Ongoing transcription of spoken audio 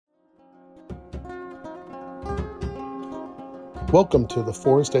Welcome to the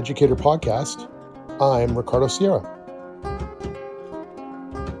Forest Educator Podcast. I'm Ricardo Sierra.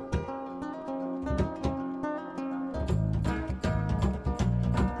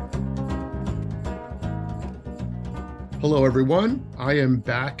 Hello, everyone. I am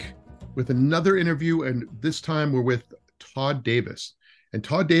back with another interview, and this time we're with Todd Davis. And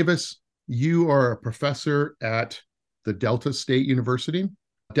Todd Davis, you are a professor at the Delta State University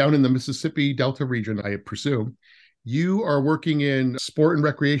down in the Mississippi Delta region, I presume. You are working in sport and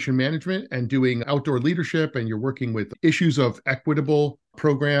recreation management and doing outdoor leadership, and you're working with issues of equitable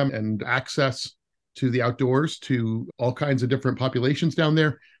program and access to the outdoors to all kinds of different populations down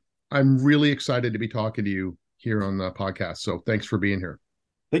there. I'm really excited to be talking to you here on the podcast. So thanks for being here.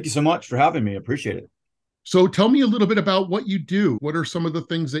 Thank you so much for having me. I appreciate it. So tell me a little bit about what you do. What are some of the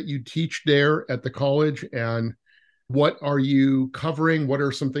things that you teach there at the college, and what are you covering? What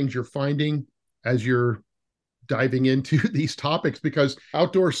are some things you're finding as you're diving into these topics? Because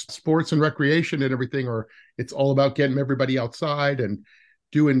outdoor sports and recreation and everything it's all about getting everybody outside and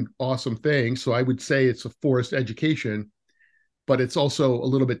doing awesome things. So I would say it's a forest education, but it's also a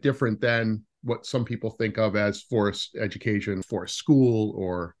little bit different than what some people think of as forest education, forest school,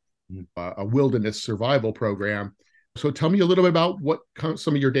 or a wilderness survival program. So tell me a little bit about what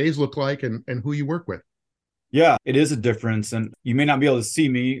some of your days look like and who you work with. Yeah, it is a difference. And you may not be able to see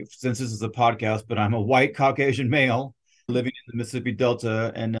me since this is a podcast, but I'm a white Caucasian male living in the Mississippi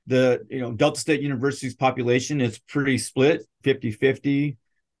Delta. And the Delta State University's population is pretty split, 50-50.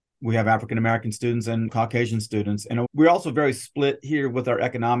 We have African-American students and Caucasian students. And we're also very split here with our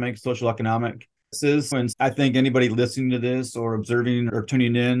social economic. And I think anybody listening to this or observing or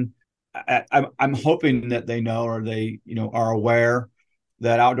tuning in, I'm hoping that they know, or they are aware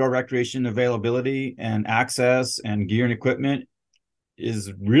that outdoor recreation availability and access and gear and equipment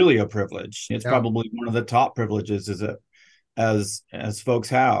is really a privilege. It's probably one of the top privileges as folks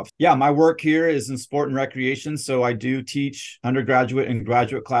have. Yeah, my work here is in sport and recreation. So I do teach undergraduate and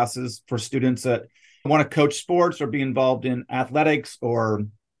graduate classes for students that want to coach sports or be involved in athletics or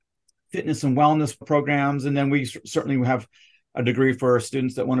fitness and wellness programs. And then we certainly have a degree for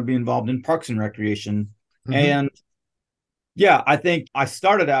students that want to be involved in parks and recreation. Mm-hmm. And yeah, I think I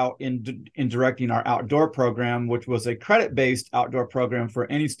started out in directing our outdoor program, which was a credit-based outdoor program for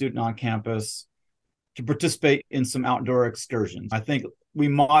any student on campus to participate in some outdoor excursions. I think we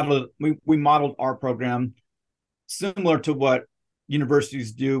modeled our program similar to what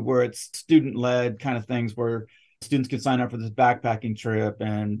universities do, where it's student-led kind of things, where students can sign up for this backpacking trip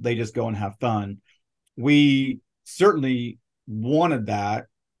and they just go and have fun. We certainly wanted that,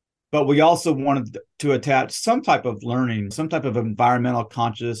 but we also wanted to attach some type of learning, some type of environmental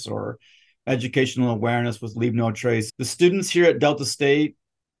conscious or educational awareness with Leave No Trace. The students here at Delta State,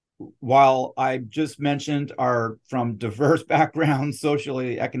 while I just mentioned, are from diverse backgrounds,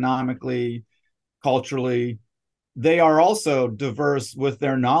 socially, economically, culturally, they are also diverse with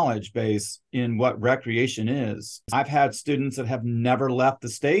their knowledge base in what recreation is. I've had students that have never left the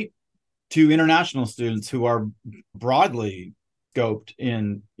state to international students who are broadly scoped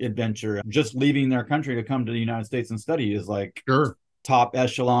in adventure. Just leaving their country to come to the United States and study is like top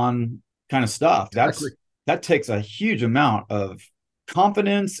echelon kind of stuff. That takes a huge amount of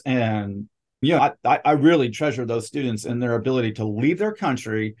confidence. And I really treasure those students and their ability to leave their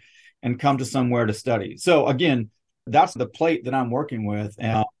country and come to somewhere to study. So again, that's the plate that I'm working with.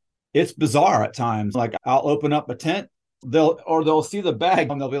 And it's bizarre at times. Like I'll open up a tent, they'll see the bag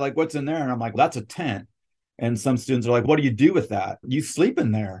and they'll be like, "What's in there?" And I'm like, "That's a tent." And some students are like, "What do you do with that? You sleep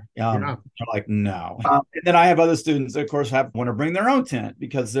in there?" They're like, "No." And then I have other students that, of course, want to bring their own tent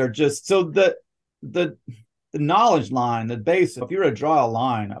because they're just so the knowledge line, the base. If you were to draw a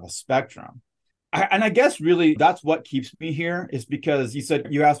line of a spectrum, I guess really that's what keeps me here, is because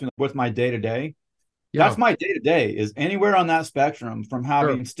you asked me what's my day to day. That's my day to day, is anywhere on that spectrum, from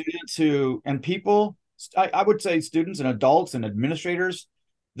having students and people. I would say students and adults and administrators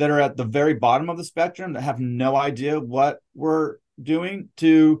that are at the very bottom of the spectrum that have no idea what we're doing,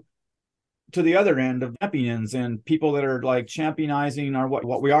 to the other end of champions and people that are like championizing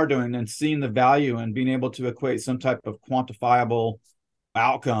what we are doing and seeing the value and being able to equate some type of quantifiable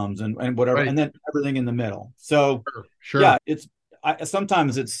outcomes and whatever, and then everything in the middle. So yeah,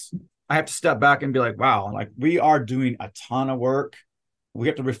 sometimes I have to step back and be like, wow, like we are doing a ton of work. We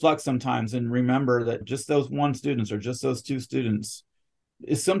have to reflect sometimes and remember that just those one students or just those two students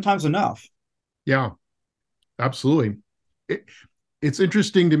is sometimes enough. Yeah, absolutely. It's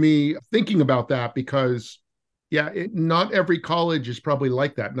interesting to me thinking about that because, not every college is probably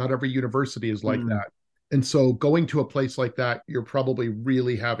like that. Not every university is like that. And so going to a place like that, you're probably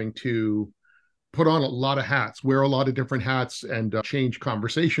really having to put on a lot of hats, wear a lot of different hats, and change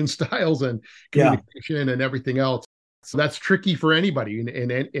conversation styles and Yeah. communication and everything else. So that's tricky for anybody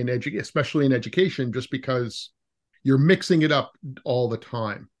especially in education, just because you're mixing it up all the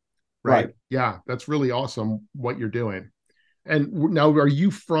time, right? Right. Yeah, that's really awesome what you're doing. And now, are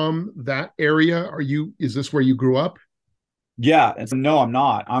you from that area? Is this where you grew up? Yeah. And so, no, I'm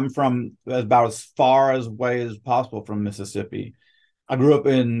not. I'm from about as far as away as possible from Mississippi. I grew up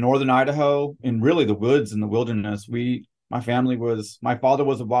in northern Idaho, in really the woods and the wilderness. My father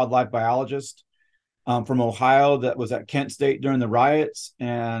was a wildlife biologist from Ohio that was at Kent State during the riots,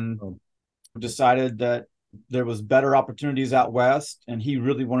 and Oh, decided that there was better opportunities out west, and he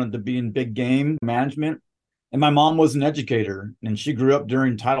really wanted to be in big game management. And my mom was an educator, and she grew up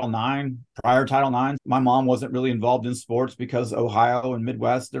during Title IX. Prior Title IX, my mom wasn't really involved in sports because Ohio and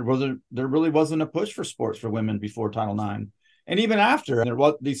Midwest, there really wasn't a push for sports for women before Title IX. And even after,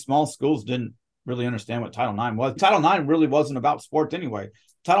 these small schools didn't really understand what Title IX was. Title IX really wasn't about sports anyway.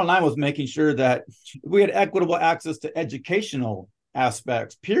 Title IX was making sure that we had equitable access to educational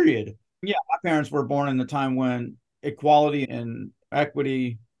aspects, period. Yeah, my parents were born in the time when equality and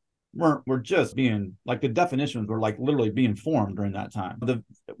equity were just being, like, the definitions were like literally being formed during that time.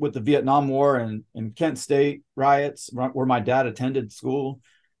 With the Vietnam War and Kent State riots, where my dad attended school,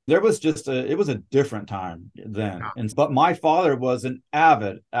 it was a different time then. yeah. But my father was an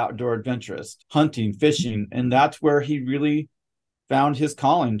avid outdoor adventurist, hunting, fishing, and that's where he really found his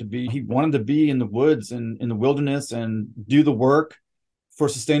calling to be. He wanted to be in the woods and in the wilderness and do the work for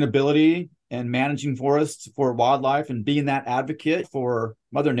sustainability and managing forests for wildlife and being that advocate for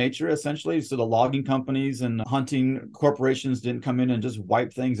Mother Nature, essentially. So the logging companies and hunting corporations didn't come in and just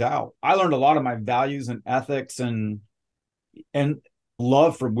wipe things out. I learned a lot of my values and ethics and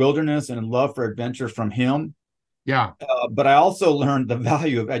love for wilderness and love for adventure from him. Yeah. But I also learned the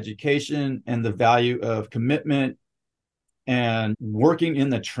value of education and the value of commitment and working in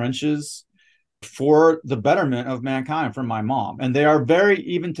the trenches for the betterment of mankind from my mom. And they are very,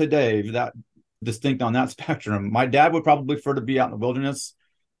 even today, that distinct on that spectrum. My dad would probably prefer to be out in the wilderness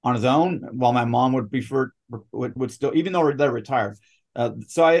on his own, while my mom would still, even though they're retired.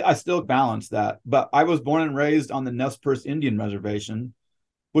 So I still balance that. But I was born and raised on the Nez Perce Indian Reservation,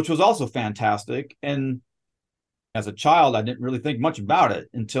 which was also fantastic. And as a child, I didn't really think much about it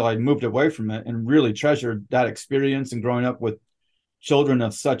until I moved away from it and really treasured that experience and growing up with children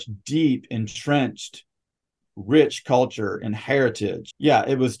of such deep, entrenched, rich culture and heritage. Yeah,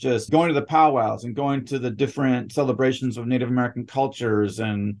 it was just going to the powwows and going to the different celebrations of Native American cultures.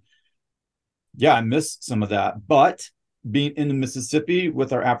 And yeah, I miss some of that. But being in the Mississippi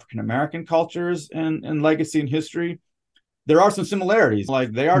with our African American cultures and legacy and history, there are some similarities.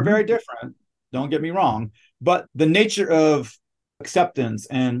 Like, they are very different, don't get me wrong. But the nature of acceptance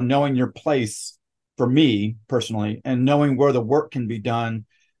and knowing your place, for me personally, and knowing where the work can be done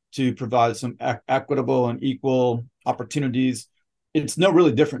to provide some equitable and equal opportunities, it's no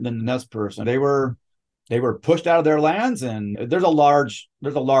really different than the Nez Perce. They were pushed out of their lands, and there's a large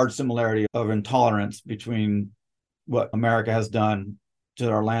similarity of intolerance between what America has done to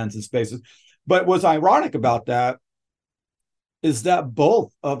our lands and spaces. But what's ironic about that is that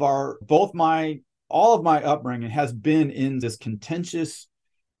all of my upbringing has been in this contentious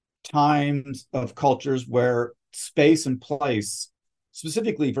times of cultures where space and place,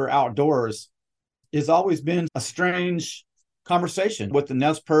 specifically for outdoors, has always been a strange conversation. With the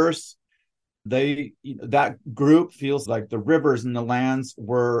Nez Perce, that group feels like the rivers and the lands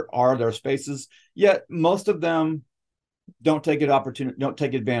are their spaces, yet most of them don't take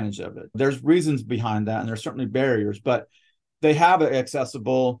advantage of it. There's reasons behind that, and there's certainly barriers, but they have it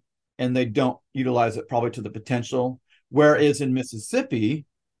accessible and they don't utilize it probably to the potential. Whereas in Mississippi,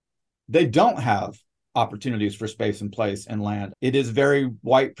 they don't have opportunities for space and place and land. It is very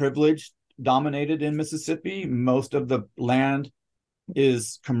white privilege dominated in Mississippi. Most of the land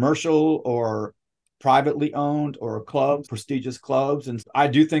is commercial or privately owned, or clubs, prestigious clubs. And I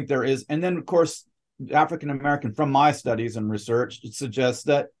do think there is. And then, of course, African American, from my studies and research, it suggests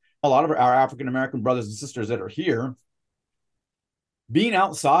that a lot of our African American brothers and sisters that are here, being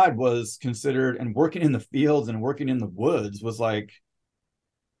outside was considered, and working in the fields and working in the woods was like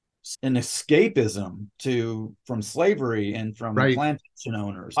an escapism from slavery and from Right. plantation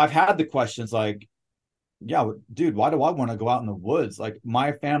owners. I've had the questions like, yeah, dude, why do I want to go out in the woods? Like,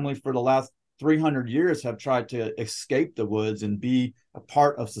 my family for the last 300 years have tried to escape the woods and be a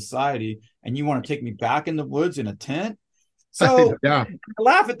part of society, and you want to take me back in the woods in a tent? So Yeah. I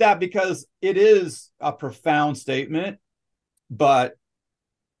laugh at that because it is a profound statement,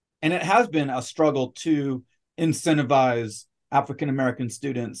 and it has been a struggle to incentivize African American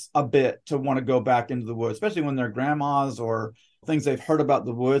students a bit to want to go back into the woods, especially when their grandmas or things they've heard about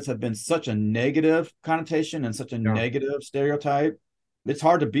the woods have been such a negative connotation and such a Yeah. negative stereotype. It's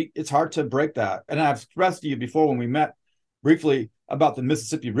hard to break that. And I've expressed to you before when we met briefly about the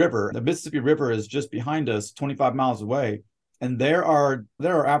Mississippi River. The Mississippi River is just behind us, 25 miles away. And there are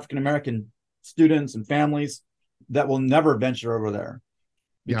African American students and families that will never venture over there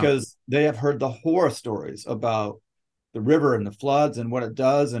Yeah. because they have heard the horror stories about the river and the floods and what it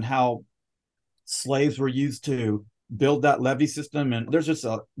does and how slaves were used to build that levee system. And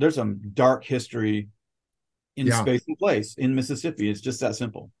there's some dark history in Yeah. space and place in Mississippi. It's just that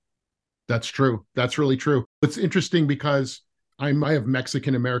simple. That's true. That's really true. It's interesting because I have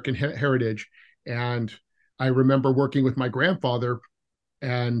Mexican American heritage, and I remember working with my grandfather,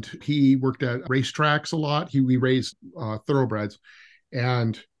 and he worked at racetracks a lot. We raised thoroughbreds,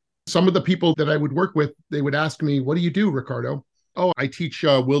 and some of the people that I would work with, they would ask me, "What do you do, Ricardo?" "Oh, I teach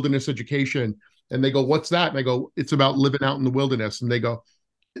wilderness education." And they go, "What's that?" And I go, "It's about living out in the wilderness." And they go,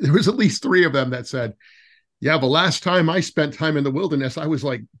 there was at least three of them that said, "Yeah, the last time I spent time in the wilderness, I was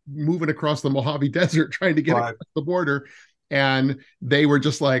like moving across the Mojave Desert trying to get Right. across the border." And they were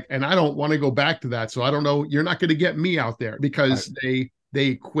just like, "And I don't want to go back to that. So I don't know. You're not going to get me out there," because they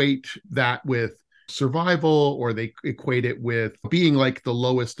equate that with survival, or they equate it with being like the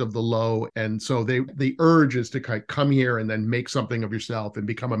lowest of the low. And so the urge is to come here and then make something of yourself and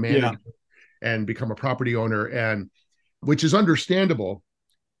become a manager and become a property owner, and which is understandable.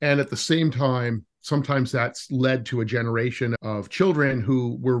 And at the same time, sometimes that's led to a generation of children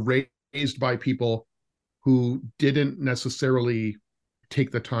who were raised by people who didn't necessarily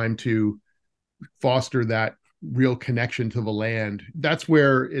take the time to foster that real connection to the land. That's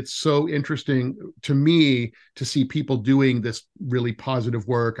where it's so interesting to me to see people doing this really positive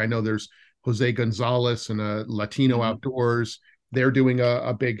work. I know there's Jose Gonzalez and Latino Outdoors. They're doing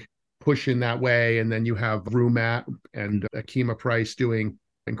a big push in that way. And then you have Rumat and Akima Price doing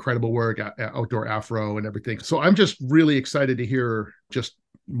incredible work at Outdoor Afro and everything. So I'm just really excited to hear just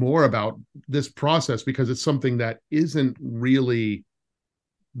more about this process, because it's something that isn't really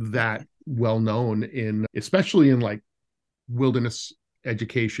that well known in, especially in like wilderness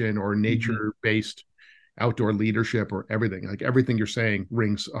education or nature based outdoor leadership or everything. Like everything you're saying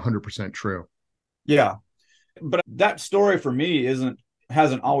rings 100% true. Yeah. But that story for me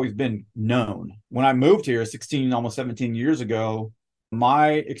hasn't always been known. When I moved here 16, almost 17 years ago,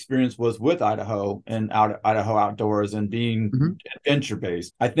 my experience was with Idaho and Idaho Outdoors and being adventure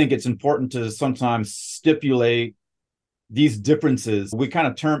based. I think it's important to sometimes stipulate these differences. We kind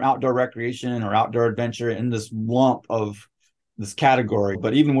of term outdoor recreation or outdoor adventure in this lump of this category,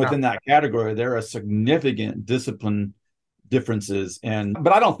 but even within that category, there are significant discipline differences.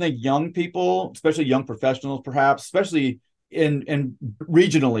 But I don't think young people, especially young professionals, perhaps, especially in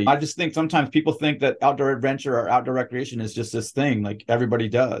regionally, I just think sometimes people think that outdoor adventure or outdoor recreation is just this thing like everybody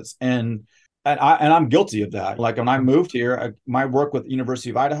does. And I'm guilty of that. Like when I moved here, my work with the University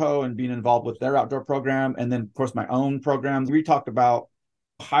of Idaho and being involved with their outdoor program, and then of course my own programs, we talked about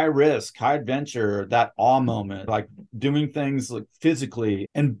high risk, high adventure, that awe moment, like doing things like physically,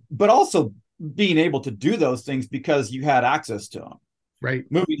 but also being able to do those things because you had access to them. Right.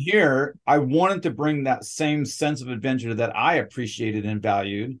 Moving here, I wanted to bring that same sense of adventure that I appreciated and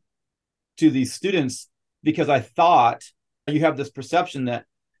valued to these students, because I thought you have this perception that,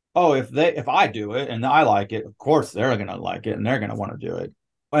 oh, if I do it and I like it, of course they're going to like it and they're going to want to do it.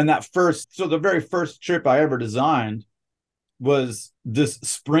 And the very first trip I ever designed was this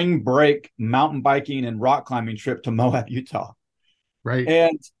spring break mountain biking and rock climbing trip to Moab, Utah. Right.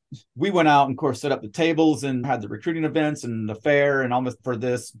 And we went out and, of course, set up the tables and had the recruiting events and the fair and almost for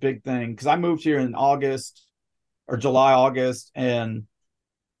this big thing. Because I moved here in July, August, and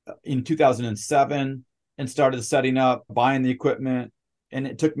in 2007, and started setting up, buying the equipment. And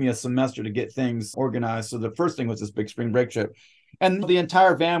it took me a semester to get things organized. So the first thing was this big spring break trip. And the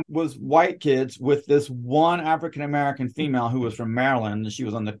entire van was white kids with this one African-American female who was from Maryland. And she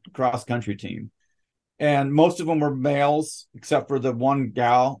was on the cross-country team. And most of them were males, except for the one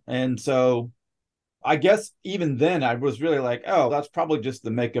gal. And so I guess even then I was really like, oh, that's probably just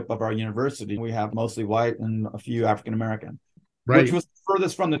the makeup of our university. We have mostly white and a few African-American, which was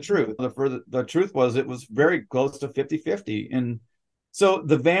furthest from the truth. The truth was it was very close to 50-50. And so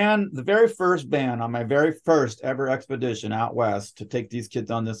the very first van on my very first ever expedition out west to take these kids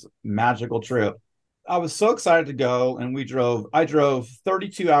on this magical trip, I was so excited to go. And I drove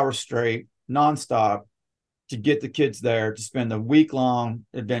 32 hours straight, nonstop, to get the kids there to spend a week-long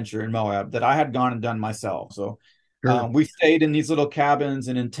adventure in Moab that I had gone and done myself. So Sure. We stayed in these little cabins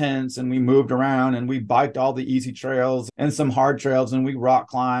and in tents, and we moved around, and we biked all the easy trails and some hard trails, and we rock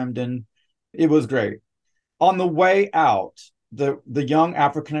climbed, and it was great. On the way out, the young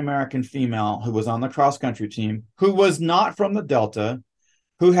African American female who was on the cross country team, who was not from the Delta,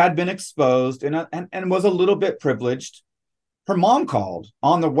 who had been exposed and was a little bit privileged, her mom called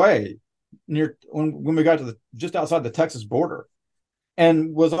on the way near when we got to just outside the Texas border,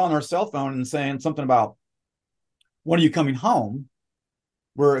 and was on her cell phone and saying something about, when are you coming home?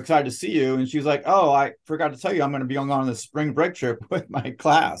 We're excited to see you. And she's like, oh, I forgot to tell you, I'm going to be on this spring break trip with my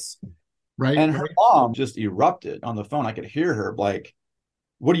class. Right. And her mom just erupted on the phone. I could hear her like,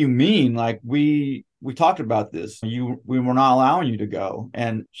 what do you mean? Like, we talked about this. We were not allowing you to go.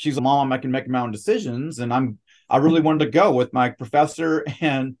 And she's like, Mom, I can make my own decisions. And I really wanted to go with my professor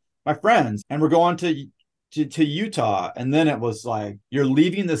and my friends. And we're going to Utah. And then it was like, you're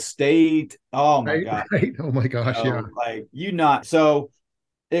leaving the state. Oh my Right. God. Right. Oh my gosh. Yeah. Like, you not. So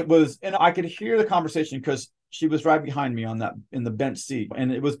it was, and I could hear the conversation because she was right behind me on that in the bench seat.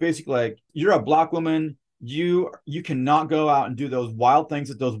 And it was basically like, you're a Black woman. You cannot go out and do those wild things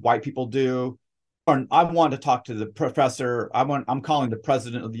that those white people do. Or I want to talk to the professor. I'm calling the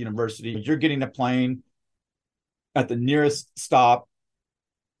president of the university. You're getting a plane at the nearest stop.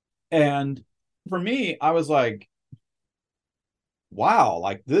 And for me, I was like, wow,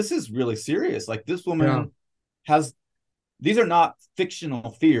 like this is really serious. Like this woman has, these are not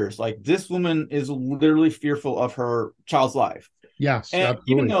fictional fears. Like this woman is literally fearful of her child's life. Yes, And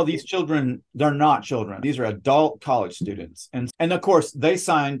absolutely. even though these children, they're not children, these are adult college students. And of course, they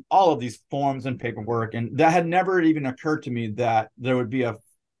signed all of these forms and paperwork. And that had never even occurred to me that there would be a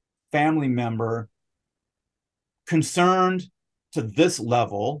family member concerned to this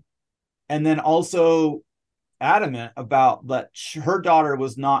level. And then also adamant about that her daughter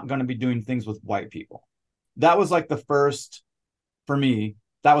was not going to be doing things with white people. That was like the first, for me,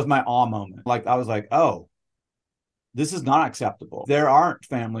 that was my awe moment. Like I was like, oh, this is not acceptable. There aren't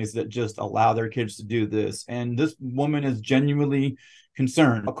families that just allow their kids to do this. And this woman is genuinely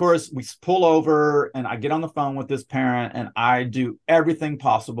concerned. Of course, we pull over and I get on the phone with this parent and I do everything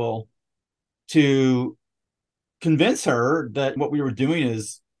possible to convince her that what we were doing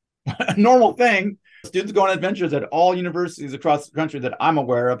is a normal thing. Students go on adventures at all universities across the country that I'm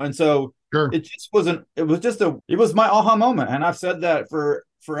aware of. And so it just wasn't, it was my aha moment. And I've said that for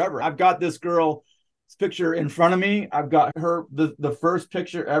forever. I've got this girl picture in front of me. I've got her, the first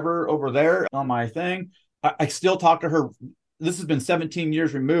picture ever over there on my thing. I still talk to her. This has been 17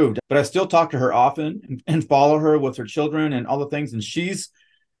 years removed, but I still talk to her often and follow her with her children and all the things. And she's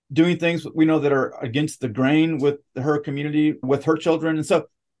doing things we know that are against the grain with her community, with her children. And so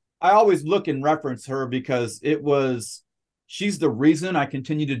I always look and reference her because she's the reason I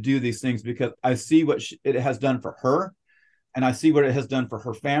continue to do these things, because I see what it has done for her. And I see what it has done for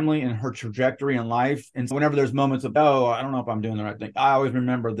her family and her trajectory in life. And so whenever there's moments of, oh, I don't know if I'm doing the right thing, I always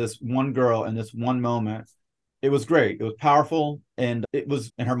remember this one girl and this one moment. It was great. It was powerful. And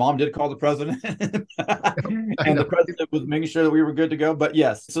her mom did call the president. And the president was making sure that we were good to go. But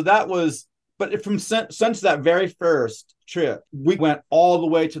yes, so that was, but since that very first trip, we went all the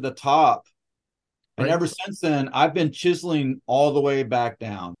way to the top. And ever since then, I've been chiseling all the way back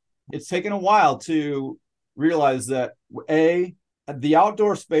down. It's taken a while to realize that the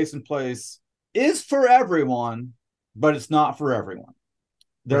outdoor space and place is for everyone, but it's not for everyone.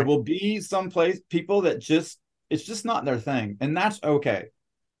 There will be some people that it's just not their thing, and that's okay.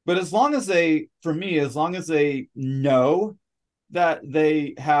 But as long as they know that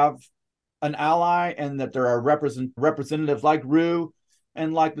they have an ally and that there are representatives like Rue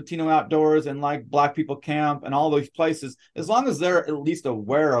and like Latino Outdoors and like Black People Camp and all those places, as long as they're at least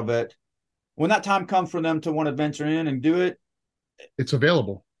aware of it, when that time comes for them to want to venture in and do it, it's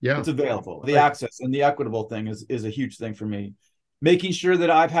available. Yeah, it's available. The access and the equitable thing is a huge thing for me. Making sure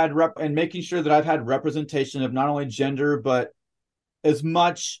that I've had representation of not only gender but as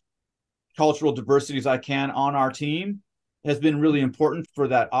much cultural diversity as I can on our team has been really important for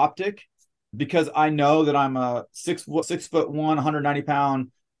that optic, because I know that I'm a 6'1",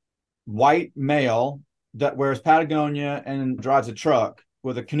 190-pound white male that wears Patagonia and drives a truck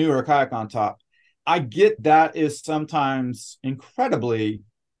with a canoe or a kayak on top. I get that is sometimes incredibly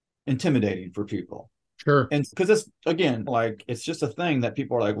intimidating for people. Sure. And because it's, again, like, it's just a thing that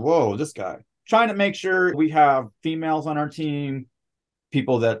people are like, whoa, this guy. Trying to make sure we have females on our team,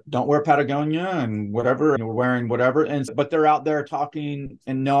 people that don't wear Patagonia and whatever, and we're wearing whatever, but they're out there talking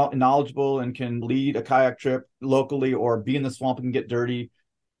and knowledgeable and can lead a kayak trip locally or be in the swamp and get dirty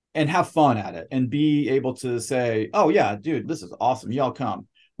and have fun at it and be able to say, oh yeah, dude, this is awesome. Y'all come.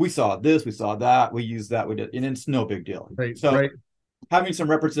 we saw this, we saw that, we used that, we did, and it's no big deal. Right, So right. having some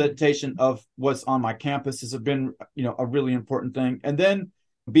representation of what's on my campus has been, a really important thing. And then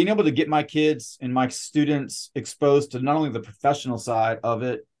being able to get my kids and my students exposed to not only the professional side of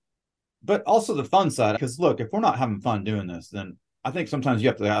it, but also the fun side. Because look, if we're not having fun doing this, then I think sometimes you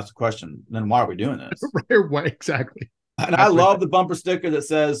have to ask the question, then why are we doing this? Right, exactly. And I love the bumper sticker that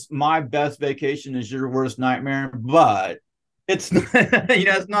says, my best vacation is your worst nightmare. But it's,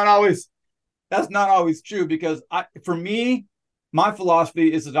 it's not always, that's not always true, because for me, my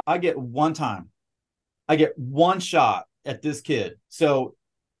philosophy is that I get one time, I get one shot at this kid. So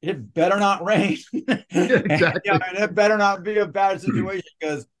it better not rain. Exactly. And it better not be a bad situation,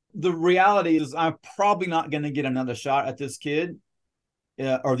 because the reality is I'm probably not going to get another shot at this kid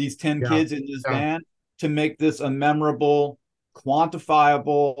or these 10 kids in this band to make this a memorable,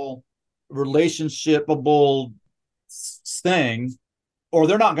 quantifiable, relationshipable thing, or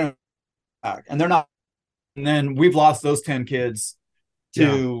they're not going to back, and they're not. And then we've lost those 10 kids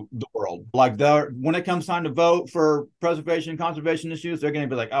to the world. Like, when it comes time to vote for preservation and conservation issues, they're going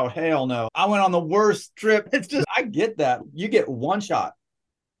to be like, oh, hell no. I went on the worst trip. It's just, I get that. You get one shot.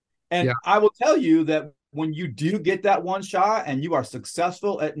 And I will tell you that when you do get that one shot and you are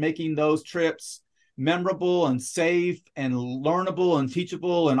successful at making those trips memorable and safe and learnable and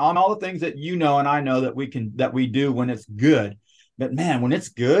teachable and all the things that and I know that we do when it's good. But man, when it's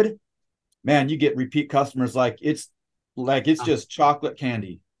good, man, you get repeat customers like it's just chocolate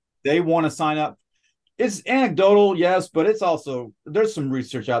candy. They want to sign up. It's anecdotal, yes, but it's also, there's some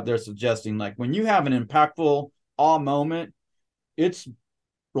research out there suggesting, like, when you have an impactful awe moment, it's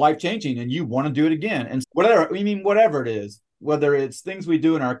life-changing and you want to do it again. And whatever it is, whether it's things we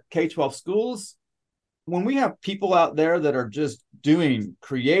do in our K-12 schools, when we have people out there that are just doing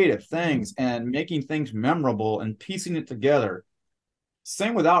creative things and making things memorable and piecing it together.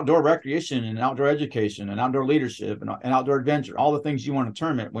 Same with outdoor recreation and outdoor education and outdoor leadership and outdoor adventure, all the things you want to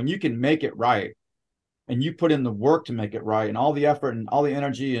term it. When you can make it right and you put in the work to make it right and all the effort and all the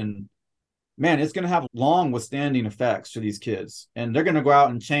energy, and man, it's going to have long withstanding effects to these kids, and they're going to go out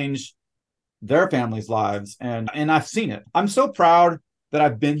and change their families' lives. And I've seen it. I'm so proud that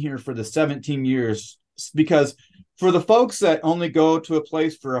I've been here for the 17 years, because for the folks that only go to a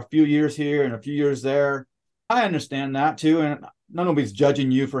place for a few years here and a few years there, I understand that too. And nobody's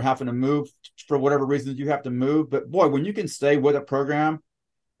judging you for having to move for whatever reasons you have to move. But boy, when you can stay with a program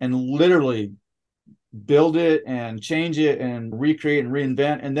and literally build it and change it and recreate and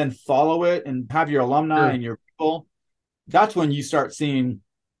reinvent and then follow it and have your alumni and your people, that's when you start seeing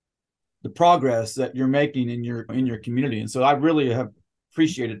the progress that you're making in your community. And so I really have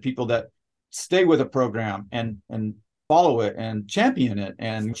appreciated people that stay with a program and follow it and champion it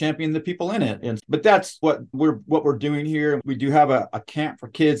and champion the people in it. But that's what we're doing here. We do have a camp for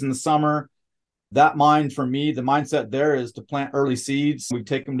kids in the summer. That for me, the mindset there is to plant early seeds. We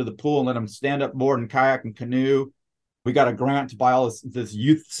take them to the pool and let them stand up, board and kayak and canoe. We got a grant to buy all this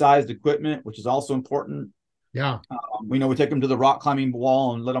youth-sized equipment, which is also important. Yeah. We take them to the rock climbing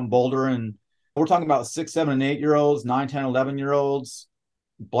wall and let them boulder. And we're talking about 6, 7, and 8-year-olds, 9, 10, 11-year-olds,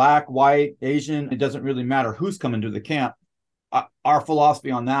 Black, white, Asian. It doesn't really matter who's coming to the camp. Our philosophy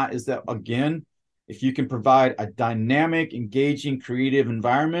on that is that, again, if you can provide a dynamic, engaging, creative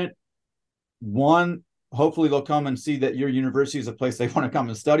environment, one, hopefully they'll come and see that your university is a place they want to come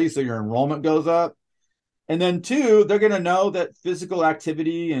and study, so your enrollment goes up. And then two, they're going to know that physical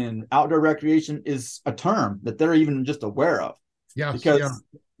activity and outdoor recreation is a term that they're even just aware of. Yes, because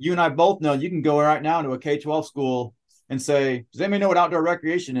you and I both know you can go right now to a K-12 school and say, does anybody know what outdoor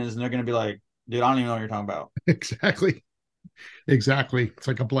recreation is? And they're going to be like, dude, I don't even know what you're talking about. Exactly. It's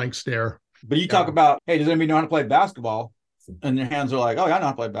like a blank stare. But you talk about, hey, does anybody know how to play basketball? And their hands are like, oh, yeah, I know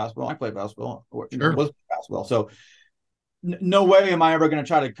how to play basketball. I play basketball. Sure. Was basketball. So no way am I ever going to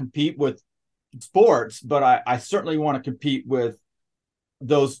try to compete with sports, but I certainly want to compete with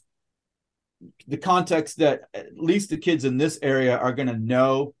the context that at least the kids in this area are going to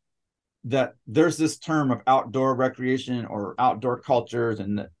know that there's this term of outdoor recreation or outdoor cultures,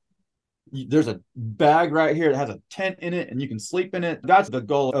 and that there's a bag right here that has a tent in it and you can sleep in it. That's the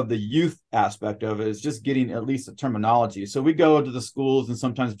goal of the youth aspect of it, is just getting at least a terminology. So we go to the schools and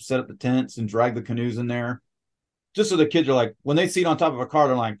sometimes set up the tents and drag the canoes in there, just so the kids are like, when they see it on top of a car,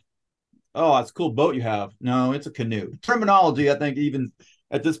 they're like, oh, that's a cool boat you have. No, it's a canoe. Terminology, I think, even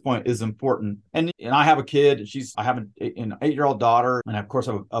at this point is important. And I have a kid. I have an 8-year-old daughter, and of course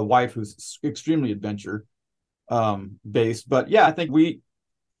I have a wife who's extremely adventure based. But yeah, I think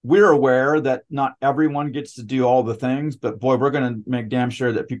we're aware that not everyone gets to do all the things, but boy, we're going to make damn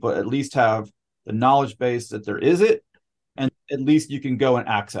sure that people at least have the knowledge base that there is it, and at least you can go and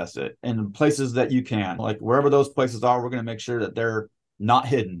access it. And places that you can, like wherever those places are, we're going to make sure that they're not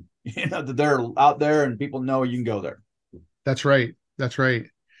hidden, that they're out there and people know you can go there. That's right. That's right.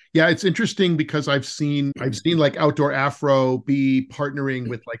 Yeah, it's interesting because I've seen like Outdoor Afro be partnering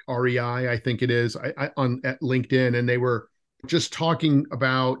with like REI, I think it is, I on at LinkedIn, and they were just talking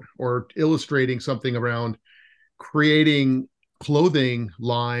about or illustrating something around creating clothing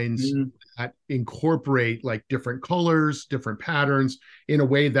lines Mhm. that incorporate like different colors, different patterns in a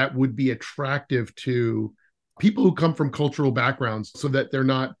way that would be attractive to people who come from cultural backgrounds so that they're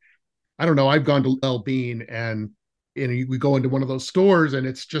not, I don't know, I've gone to El Bean and we go into one of those stores and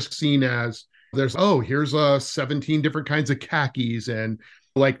it's just seen as there's, oh, here's 17 different kinds of khakis and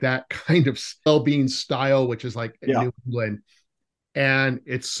like that kind of El Bean style, which is like Yeah. New England. And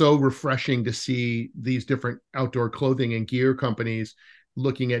it's so refreshing to see these different outdoor clothing and gear companies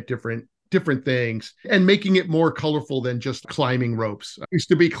looking at different things and making it more colorful than just climbing ropes. It used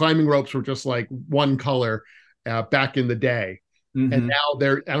to be climbing ropes were just like one color back in the day. And Mm-hmm. now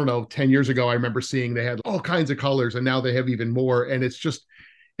they're, I don't know, 10 years ago, I remember seeing they had all kinds of colors and now they have even more. And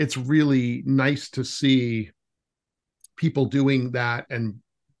it's really nice to see people doing that and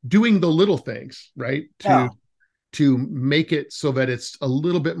doing the little things, right? Yeah. To make it so that it's a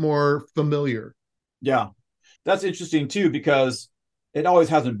little bit more familiar. Yeah. That's interesting too, because it always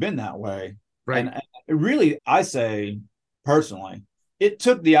hasn't been that way. Right. And really, I say personally, it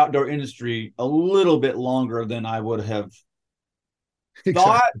took the outdoor industry a little bit longer than I would have thought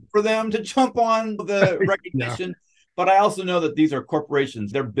Exactly. for them to jump on the Yeah. recognition. But I also know that these are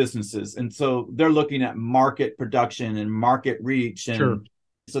corporations, they're businesses. And so they're looking at market production and market reach. Sure. And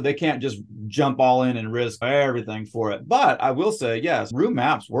so they can't just jump all in and risk everything for it. But I will say, yes, Rue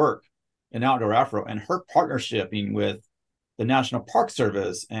Mapp's work in Outdoor Afro and her partnershiping with the National Park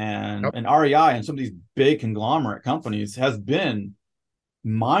Service Yep. and REI and some of these big conglomerate companies has been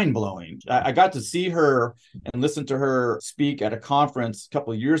mind blowing. I got to see her and listen to her speak at a conference a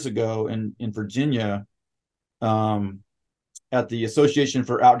couple of years ago in Virginia, um, at the Association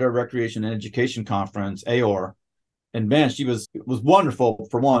for Outdoor Recreation and Education Conference, AOR. And man, she was wonderful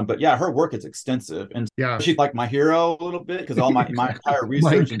for one, but yeah, her work is extensive, and Yeah. she's like my hero a little bit because all my Exactly. entire Mine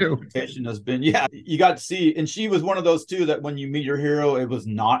research and too. dissertation has been, yeah, you got to see, and she was one of those too that when you meet your hero, it was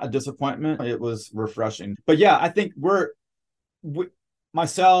not a disappointment, it was refreshing. But yeah, I think we,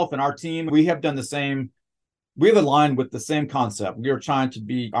 myself and our team, we have done the same. We've aligned with the same concept. We are trying to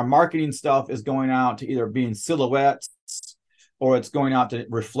be, our marketing stuff is going out to either being silhouettes or it's going out to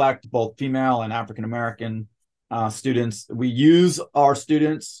reflect both female and African American students. We use our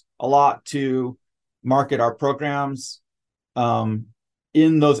students a lot to market our programs.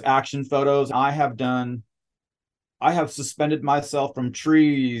 In those action photos, I have suspended myself from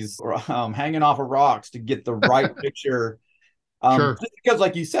trees or hanging off of rocks to get the right picture. Sure. Just because,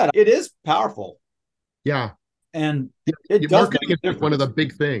 like you said, it is powerful Yeah. and Yeah. it does make Marketing a is like one of difference. the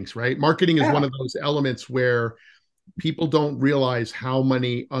big things, right? Marketing is one Yeah. of those elements where people don't realize how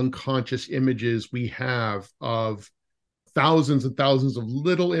many unconscious images we have of thousands and thousands of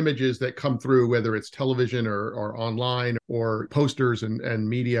little images that come through, whether it's television or online or posters and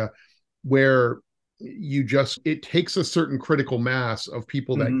media, where it takes a certain critical mass of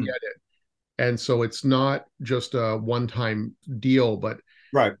people that Mm-hmm. get it. And so it's not just a one-time deal,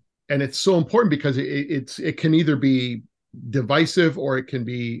 Right. and it's so important because it can either be divisive or it can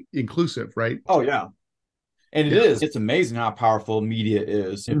be inclusive, right? Oh yeah. And it Yeah. is. It's amazing how powerful media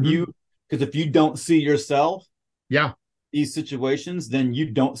is. Mm-hmm. Because if you don't see yourself Yeah. these situations, then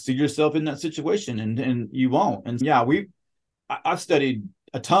you don't see yourself in that situation, and you won't. And yeah, I've studied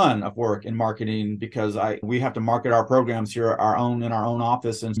a ton of work in marketing because we have to market our programs here in our own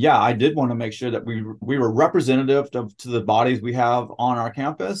office. And yeah, I did want to make sure that we were representative to the bodies we have on our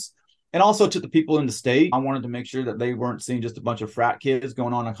campus and also to the people in the state. I wanted to make sure that they weren't seeing just a bunch of frat kids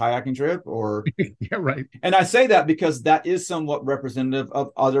going on a kayaking trip or Yeah. Right. and I say that because that is somewhat representative of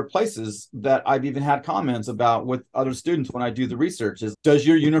other places that I've even had comments about with other students when I do the research is, does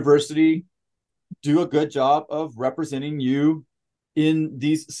your university do a good job of representing you in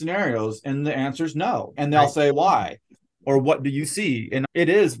these scenarios? And the answer is no. And they'll Right. say, why? Or what do you see? And it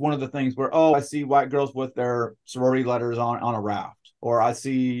is one of the things where, oh, I see white girls with their sorority letters on a raft, or I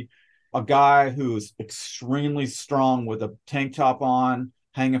see a guy who's extremely strong with a tank top on,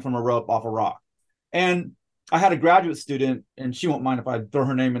 hanging from a rope off a rock. And I had a graduate student, and she won't mind if I throw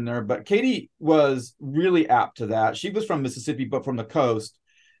her name in there, but Katie was really apt to that. She was from Mississippi, but from the coast.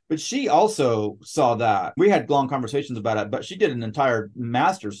 But she also saw that. We had long conversations about it, but she did an entire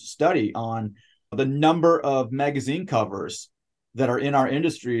master's study on the number of magazine covers that are in our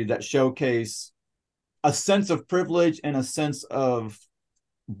industry that showcase a sense of privilege and a sense of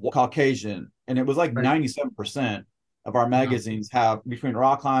Caucasian. And it was like Right. 97% of our Yeah. magazines have, between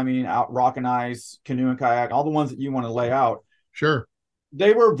rock climbing, out rock and ice, canoe and kayak, all the ones that you want to lay out. Sure.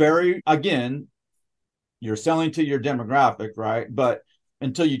 They were very, again, you're selling to your demographic, right? But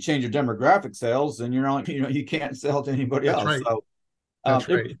until you change your demographic sales, then you're on, you can't sell to anybody That's else. right. So That's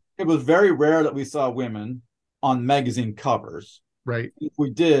right. it was very rare that we saw women on magazine covers. Right. If we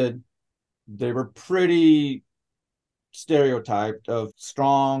did, they were pretty stereotyped of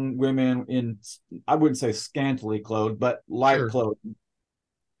strong women in, I wouldn't say scantily clothed, but light Sure. clothing.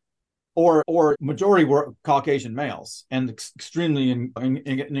 Or majority were Caucasian males and extremely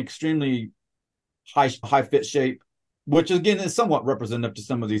in extremely high fit shape, which again is somewhat representative to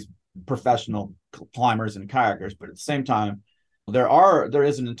some of these professional climbers and kayakers. But at the same time, there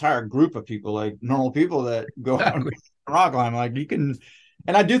is an entire group of people, like normal people, that go out and Exactly. rock climb. Like you can,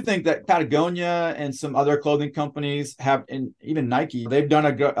 and I do think that Patagonia and some other clothing companies have, and even Nike, they've done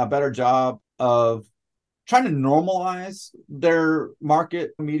a better job of trying to normalize their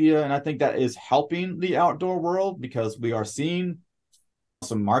market media. And I think that is helping the outdoor world because we are seeing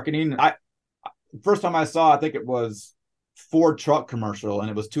some marketing. First time I saw, I think it was Ford truck commercial, and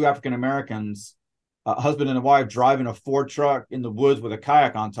it was two African Americans, a husband and a wife, driving a Ford truck in the woods with a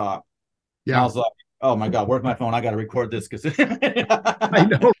kayak on top. And I Yeah. was like, "Oh my God, where's my phone? I got to record this because I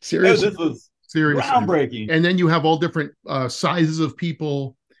know. Seriously. this was Seriously. groundbreaking." And then you have all different sizes of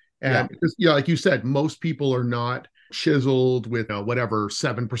people. Yeah, And yeah, like you said, most people are not chiseled with whatever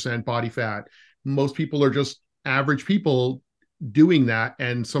 7% body fat. Most people are just average people doing that.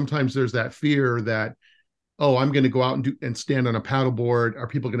 And sometimes there's that fear that, oh, I'm going to go out and stand on a paddleboard. Are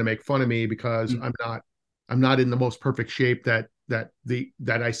people going to make fun of me because I'm not in the most perfect shape that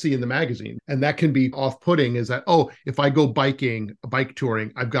I see in the magazine? And that can be off-putting. Is that, oh, if I go bike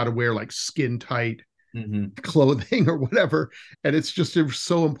touring, I've got to wear like skin tight clothing or whatever. And it's just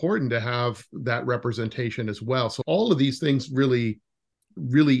so important to have that representation as well. So all of these things really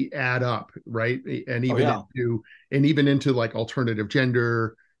add up, right? And oh even yeah, into like alternative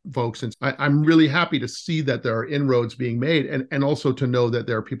gender folks. And I'm really happy to see that there are inroads being made, and also to know that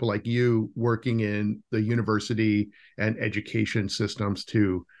there are people like you working in the university and education systems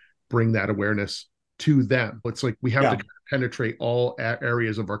to bring that awareness to them. It's like we have yeah, to penetrate all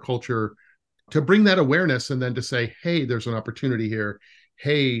areas of our culture to bring that awareness, and then to say, hey, there's an opportunity here.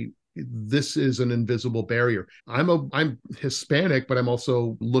 Hey, this is an invisible barrier. I'm Hispanic, but I'm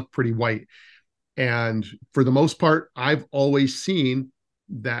also look pretty white. And for the most part, I've always seen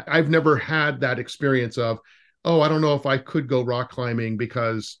that. I've never had that experience of, oh, I don't know if I could go rock climbing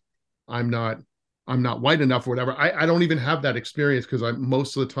because I'm not I'm not white enough or whatever. I don't even have that experience because I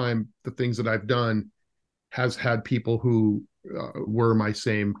most of the time the things that I've done has had people who were my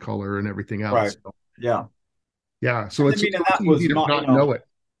same color and everything right, else. So, yeah. yeah, so And I it's mean, and it's that easy was to my, not know it.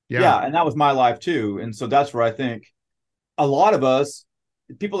 Yeah, yeah, and that was my life too. And so that's where I think a lot of us,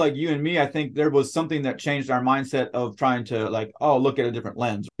 people like you and me, I think there was something that changed our mindset of trying to, like, oh, look at a different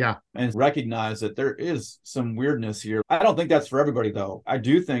lens yeah, and recognize that there is some weirdness here. I don't think that's for everybody though. I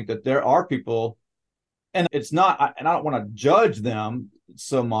do think that there are people, and it's not, and I don't want to judge them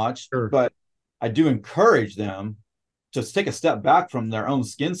so much, sure, but I do encourage them to take a step back from their own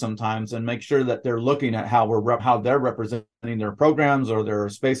skin sometimes and make sure that they're looking at how they're representing their programs or their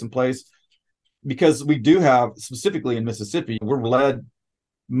space and place, because we do have, specifically in Mississippi, we're led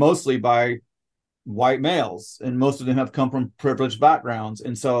mostly by white males, and most of them have come from privileged backgrounds,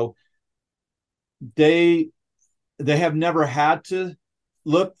 and so they have never had to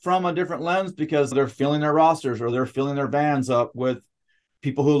look from a different lens because they're filling their rosters or they're filling their vans up with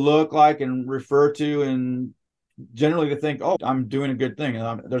people who look like and refer to, and generally to think, oh, I'm doing a good thing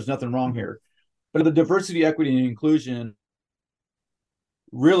and there's nothing wrong here. But the diversity, equity, and inclusion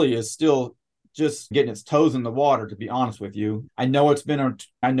really is still just getting its toes in the water, to be honest with you. I know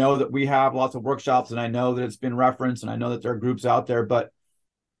I know that we have lots of workshops, and I know that it's been referenced, and I know that there are groups out there, but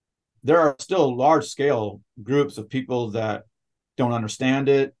there are still large scale groups of people that don't understand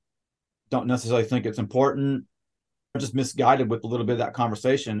it, don't necessarily think it's important, are just misguided with a little bit of that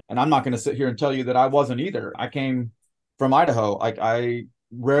conversation. And I'm not going to sit here and tell you that I wasn't either. I came from Idaho. Like, I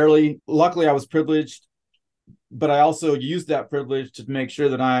rarely, luckily I was privileged, but I also used that privilege to make sure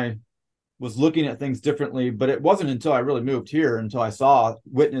that I was looking at things differently. But it wasn't until I really moved here, until I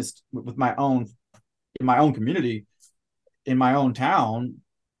witnessed with in my own community, in my own town.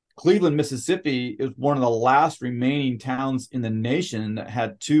 Cleveland, Mississippi is one of the last remaining towns in the nation that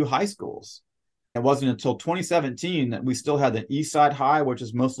had two high schools. It wasn't until 2017 that we still had the East Side High, which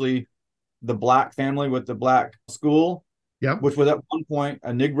is mostly the Black family with the Black school, yeah, which was at one point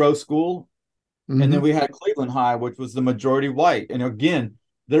a Negro school. And then Hmm. we had Cleveland High, which was the majority white. And again,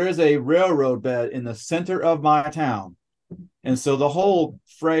 there is a railroad bed in the center of my town. And so the whole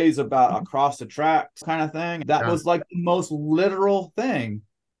phrase about across the tracks kind of thing, that Yeah. was like the most literal thing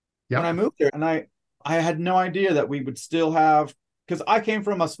when I Yep. moved there. And I had no idea that we would still have, because I came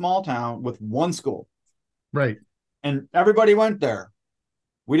from a small town with one school Right. and everybody went there.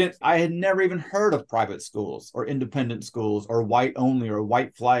 I had never even heard of private schools or independent schools or white only or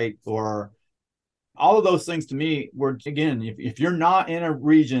white flight or all of those things. To me were, again, if you're not in a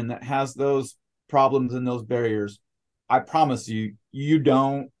region that has those problems and those barriers, I promise you, you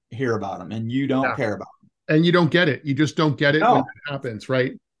don't hear about them and you don't Yeah. care about And you don't get it. You just don't get it them. when No, it happens,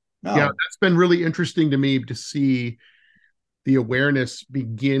 right? Yeah, no. that's been really interesting to me to see the awareness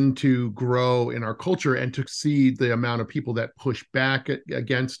begin to grow in our culture and to see the amount of people that push back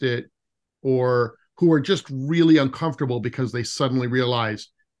against it or who are just really uncomfortable because they suddenly realize,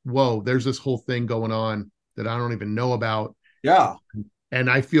 whoa, there's this whole thing going on that I don't even know about. Yeah. And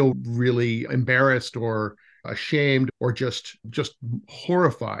I feel really embarrassed or ashamed or just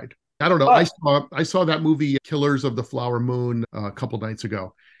horrified. I don't know. I But saw I saw that movie Killers of the Flower Moon a couple nights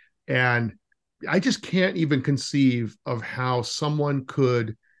ago, and I just can't even conceive of how someone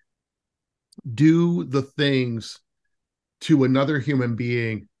could do the things to another human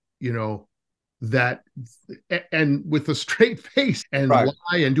being, you know, that and with a straight face and right.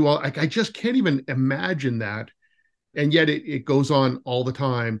 lie and do all. I just can't even imagine that. And yet it goes on all the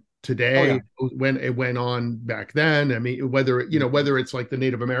time Oh yeah. today when it went on back then. I mean, whether it's like the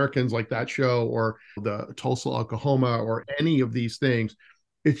Native Americans, like that show, or the Tulsa, Oklahoma, or any of these things,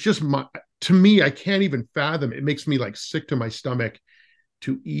 it's just to me, I can't even fathom. It makes me like sick to my stomach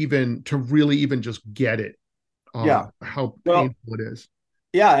to really even just get it, Yeah. how Well, painful it is.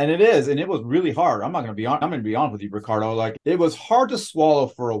 yeah, and it is, and it was really hard. I'm gonna be honest with you, Ricardo. Like, it was hard to swallow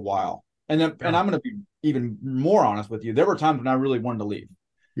for a while. And Yeah. I'm gonna be even more honest with you. There were times when I really wanted to leave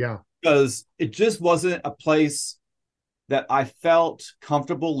Yeah. because it just wasn't a place that I felt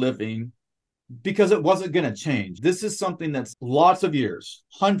comfortable living, because it wasn't going to change. This is something that's lots of years,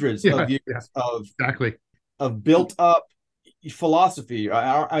 hundreds Yeah. of years Yeah. of Exactly. built up philosophy.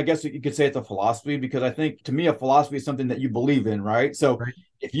 I guess you could say it's a philosophy, because I think, to me, a philosophy is something that you believe in, right? So Right.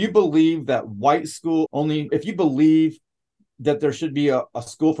 if you believe that white school only, if you believe that there should be a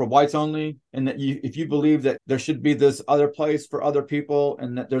school for whites only, and that if you believe that there should be this other place for other people,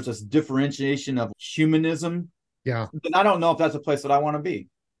 and that there's this differentiation of humanism, Yeah. then I don't know if that's a place that I want to be.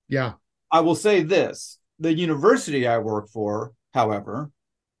 Yeah. I will say this: the university I work for, however,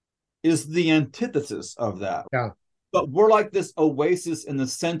 is the antithesis of that. Yeah. But we're like this oasis in the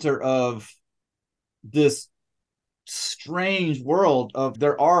center of this strange world of,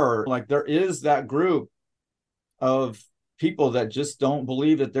 there is that group of people that just don't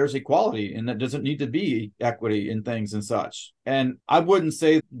believe that there's equality and that doesn't need to be equity in things and such. And I wouldn't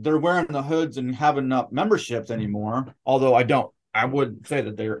say they're wearing the hoods and having up memberships anymore, although I wouldn't say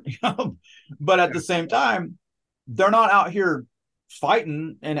that they're, but at Yeah. the same time, they're not out here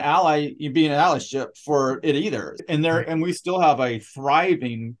fighting being an allyship for it either. Right. And we still have a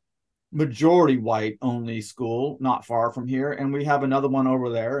thriving majority white only school not far from here. And we have another one over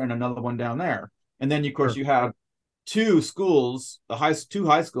there and another one down there. And then, of course, Sure. you have two high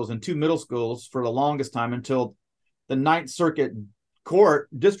schools and two middle schools for the longest time, until the Ninth Circuit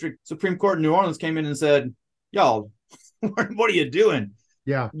Supreme Court in New Orleans came in and said, "Y'all, what are you doing?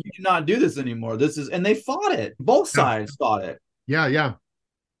 Yeah. You cannot do this anymore. And they fought it. Both Yeah. sides fought it. Yeah. Yeah.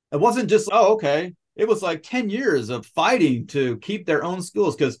 It wasn't just, oh, okay. It was like 10 years of fighting to keep their own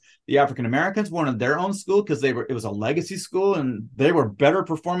schools, because the African Americans wanted their own school, because it was a legacy school and they were better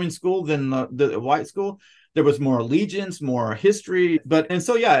performing school than the white school. There was more allegiance, more history. And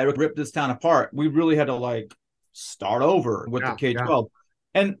so, yeah, it ripped this town apart. We really had to like start over with the Yeah. K Yeah. 12.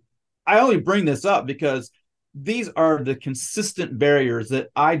 And I only bring this up because these are the consistent barriers that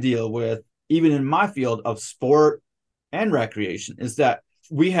I deal with, even in my field of sport and recreation, is that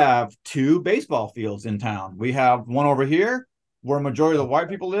we have two baseball fields in town. We have one over here where a majority of the white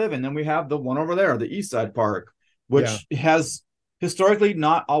people live, and then we have the one over there, the East Side Park, Yeah. which has historically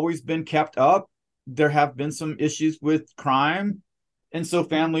not always been kept up. There have been some issues with crime. And so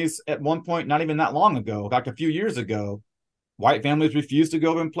families at one point, not even that long ago, like a few years ago, white families refused to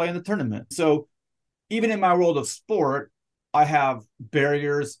go and play in the tournament. So even in my world of sport, I have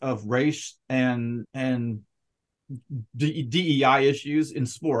barriers of race and DEI issues in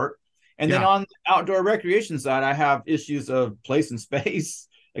sport. And then Yeah. on the outdoor recreation side, I have issues of place and space,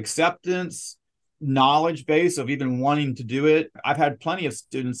 acceptance, knowledge base of even wanting to do it. I've had plenty of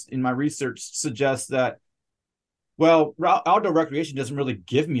students in my research suggest that Well, outdoor recreation doesn't really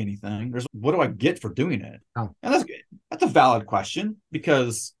give me anything. What do I get for doing it? Oh, And that's a valid question,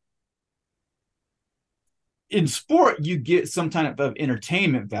 because in sport you get some kind of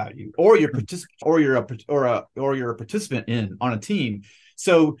entertainment value, or you're a participant in on a team.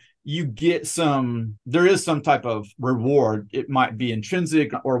 So you get there is some type of reward. It might be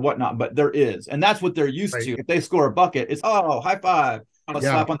intrinsic or whatnot, but there is, and that's what they're used right. to. If they score a bucket, it's, oh, high five, a Yeah.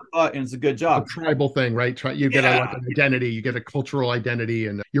 slap on the butt, and it's a good The job. tribal thing, right? You get a like Yeah. an identity, you get a cultural identity,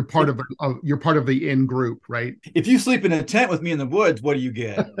 and you're part of the in group, right? If you sleep in a tent with me in the woods, what do you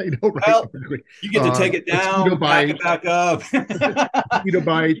get? I know, right? Well, Exactly. you get to take it Mosquito down, pack it bites, back up. mosquito You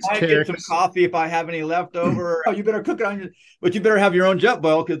bites, might get some ticks. coffee if I have any left over. Oh, you better cook it on your, but you better have your own jet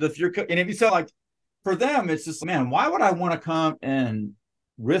boil, because if you're cooking, and if you sell, like, for them, it's just, man, why would I want to come and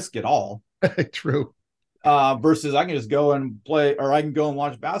risk it all? True. Versus I can just go and play, or I can go and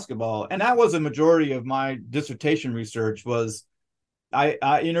watch basketball. And that was a majority of my dissertation research. Was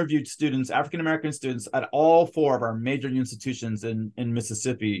I interviewed students, African American students, at all four of our major institutions in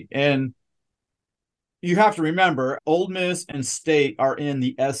Mississippi. And you have to remember, Ole Miss and State are in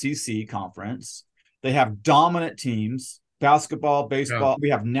the SEC conference. They have dominant teams, basketball, Yeah. baseball.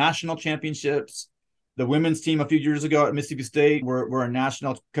 We have national championships. The women's team a few years ago at Mississippi State were a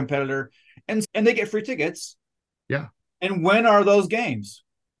national competitor, and they get free tickets. Yeah. And when are those games?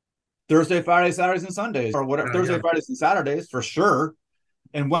 Thursday, Friday, Saturdays, and Sundays, or whatever. Thursday, Yeah. Fridays, and Saturdays for sure.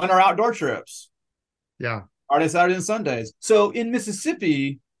 And when are outdoor trips? Yeah. Friday, Saturday, and Sundays. So in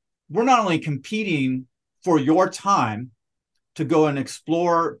Mississippi, we're not only competing for your time to go and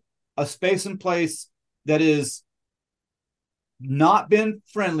explore a space and place that is not been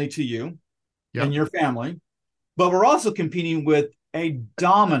friendly to you Yeah. and your family, but we're also competing with a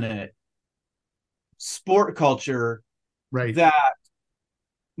dominant sport culture Right. that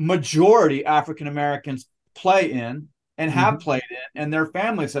majority African Americans play in and have played in, and their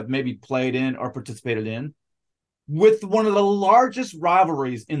families have maybe played in or participated in, with one of the largest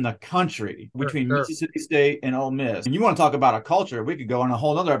rivalries in the country between Sure. Mississippi State and Ole Miss. And you want to talk about a culture, we could go on a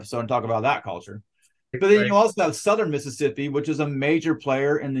whole other episode and talk about that culture. But then you also have Southern Mississippi, which is a major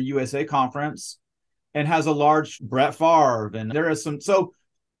player in the USA Conference and has a large Brett Favre. And there is so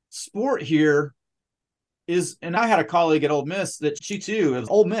sport here is, and I had a colleague at Ole Miss that she too is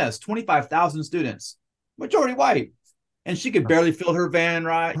Ole Miss, 25,000 students, majority white. And she could barely fill her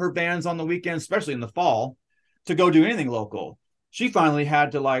vans on the weekends, especially in the fall, to go do anything local. She finally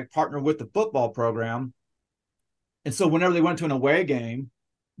had to like partner with the football program. And so whenever they went to an away game,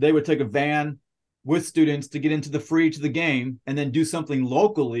 they would take a van with students to get into the game, and then do something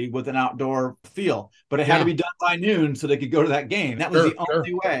locally with an outdoor feel. But it had to be done by noon so they could go to that game. That was the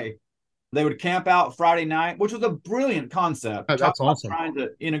only way. They would camp out Friday night, which was a brilliant concept. That's awesome. Trying to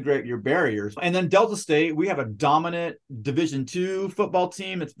integrate your barriers. And then Delta State, we have a dominant Division II football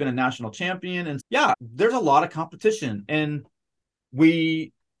team. It's been a national champion. And yeah, there's a lot of competition. And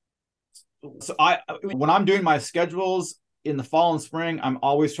when I'm doing my schedules in the fall and spring, I'm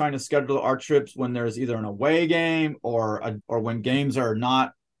always trying to schedule our trips when there's either an away game or when games are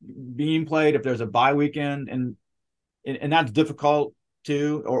not being played, if there's a bye weekend. And that's difficult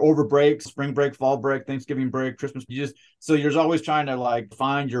too, or over breaks, spring break, fall break, Thanksgiving break, Christmas. You're always trying to like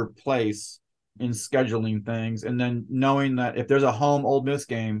find your place in scheduling things, and then knowing that if there's a home Ole Miss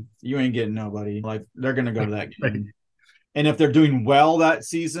game, you ain't getting nobody. Like, they're going to go to that game. And if they're doing well that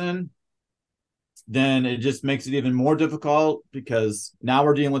season, then it just makes it even more difficult, because now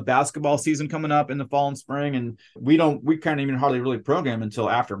we're dealing with basketball season coming up in the fall and spring, and we can't even hardly really program until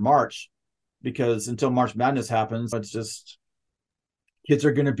after March, because until March Madness happens, it's just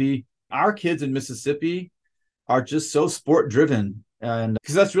our kids in Mississippi are just so sport driven. And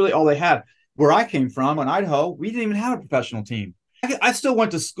because that's really all they had. Where I came from in Idaho, we didn't even have a professional team. I still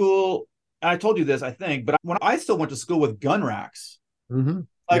went to school, and I told you this, I think, but when I still went to school with gun racks.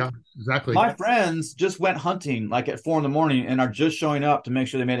 Yeah, exactly. My friends just went hunting like at 4 a.m. and are just showing up to make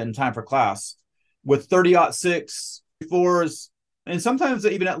sure they made it in time for class with 30-06 4s. And sometimes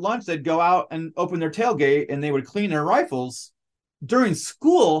even at lunch, they'd go out and open their tailgate and they would clean their rifles during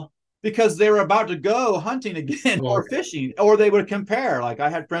school, because they were about to go hunting again or fishing, or they would compare. Like, I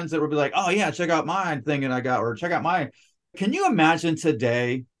had friends that would be like, oh yeah, check out my thing that I got, or check out mine. Can you imagine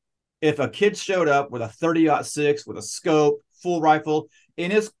today if a kid showed up with a 30-06 with a scope, full rifle in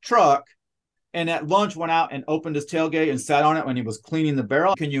his truck, and at lunch went out and opened his tailgate and sat on it when he was cleaning the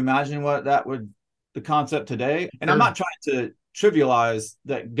barrel? Can you imagine what that would, the concept today? And I'm not trying to trivialize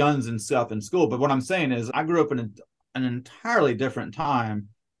that guns and stuff in school, but what I'm saying is I grew up in an entirely different time,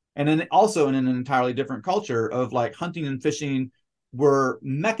 and then also in an entirely different culture of like hunting and fishing were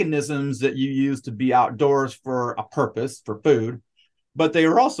mechanisms that you use to be outdoors for a purpose, for food, but they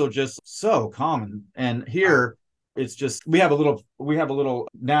are also just so common. And here it's just we have a little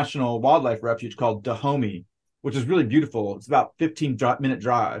national wildlife refuge called Dahomey, which is really beautiful. It's about 15-minute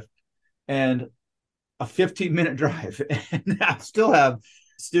drive, and a 15-minute drive, and I still have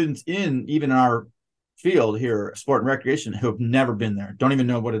students in even our field here, sport and recreation, who have never been there, don't even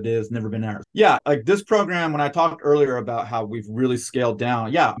know what it is, never been there. Yeah, like this program, when I talked earlier about how we've really scaled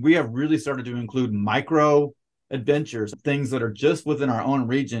down, yeah, we have really started to include micro adventures, things that are just within our own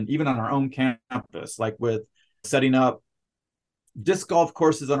region, even on our own campus, like with setting up disc golf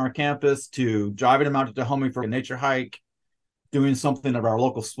courses on our campus, to driving them out to Dahomey for a nature hike, doing something of our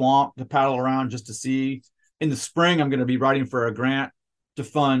local swamp to paddle around just to see. In the spring, I'm going to be writing for a grant to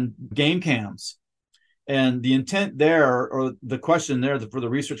fund game cams. And the intent there, or the question there for the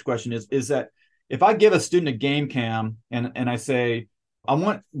research question is that if I give a student a game cam and I say, I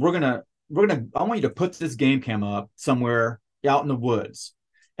want you to put this game cam up somewhere out in the woods.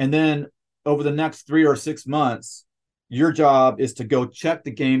 And then over the next 3 or 6 months, your job is to go check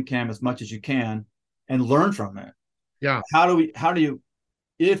the game cam as much as you can and learn from it. Yeah.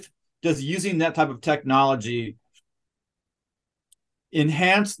 Does using that type of technology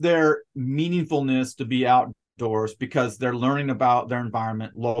enhance their meaningfulness to be outdoors because they're learning about their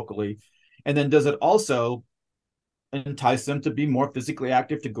environment locally? And then does it also entice them to be more physically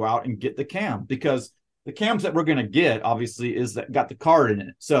active, to go out and get the cam? Because the cams that we're going to get, obviously, is that got the card in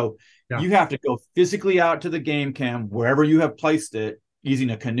it. So you have to go physically out to the game cam, wherever you have placed it,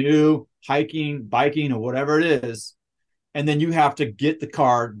 using a canoe, hiking, biking, or whatever it is. And then you have to get the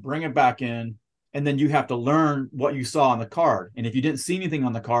card, bring it back in, and then you have to learn what you saw on the card. And if you didn't see anything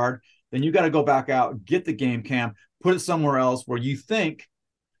on the card, then you got to go back out, get the game cam, put it somewhere else where you think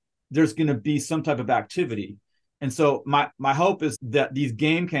there's going to be some type of activity. And so my hope is that these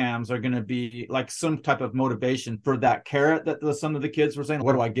game cams are going to be like some type of motivation for that carrot that some of the kids were saying.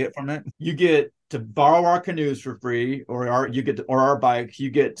 What do I get from it? You get to borrow our canoes for free, or our bikes. You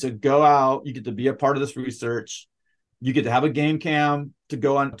get to go out. You get to be a part of this research. You get to have a game cam to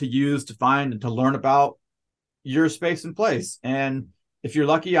go on to use, to find, and to learn about your space and place. And if you're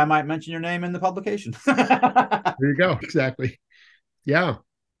lucky, I might mention your name in the publication. There you go. Exactly. Yeah.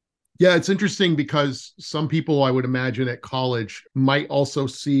 Yeah. It's interesting because some people, I would imagine, at college might also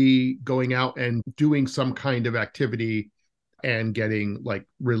see going out and doing some kind of activity and getting like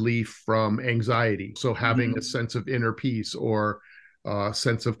relief from anxiety. So having a sense of inner peace, or a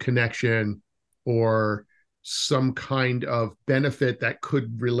sense of connection, or some kind of benefit that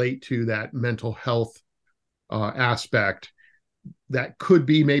could relate to that mental health aspect, that could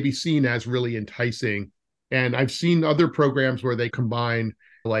be maybe seen as really enticing. And I've seen other programs where they combine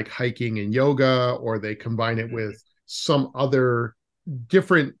like hiking and yoga, or they combine it with some other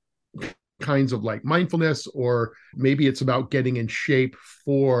different kinds of like mindfulness, or maybe it's about getting in shape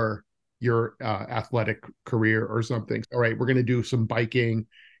for your athletic career or something. All right, we're going to do some biking.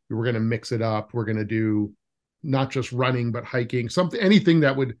 We're going to mix it up. We're going to do not just running, but hiking, anything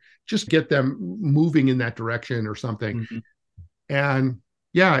that would just get them moving in that direction or something. Mm-hmm. And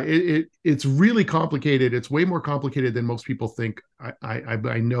yeah, it's really complicated. It's way more complicated than most people think.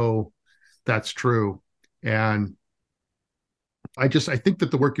 I know that's true. And I think that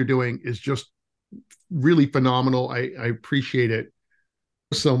the work you're doing is just really phenomenal. I appreciate it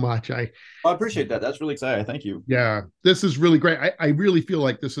so much. I appreciate that. That's really exciting. Thank you. Yeah, this is really great. I really feel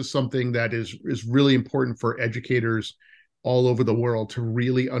like this is something that is really important for educators all over the world to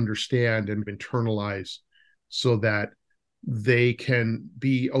really understand and internalize, so that they can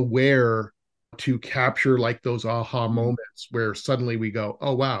be aware to capture like those aha moments where suddenly we go,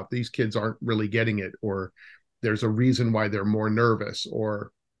 oh, wow, these kids aren't really getting it, or there's a reason why they're more nervous,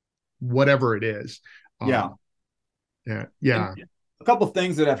 or whatever it is. Yeah. And a couple of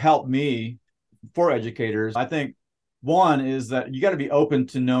things that have helped me for educators, I think one is that you got to be open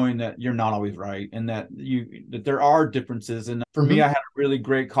to knowing that you're not always right, and that there are differences. And for me, I had a really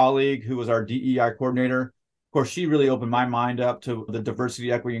great colleague who was our DEI coordinator. Of course, she really opened my mind up to the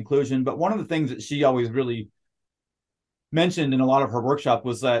diversity, equity, inclusion. But one of the things that she always really mentioned in a lot of her workshop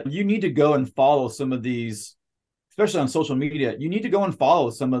was that you need to go and follow some of these, especially on social media. You need to go and follow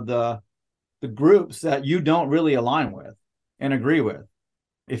some of the groups that you don't really align with and agree with.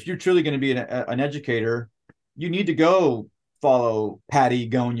 If you're truly going to be an educator, you need to go follow Patty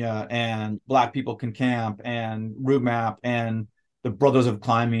Gonya and Black People Can Camp and RootMap and the Brothers of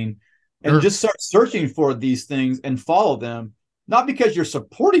Climbing, and just start searching for these things and follow them, not because you're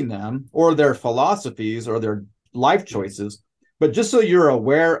supporting them or their philosophies or their life choices, but just so you're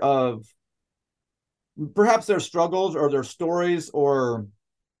aware of perhaps their struggles or their stories, or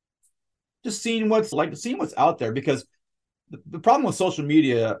just seeing what's out there. Because the problem with social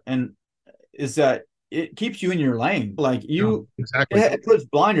media and is that it keeps you in your lane. Like Yeah, exactly. it puts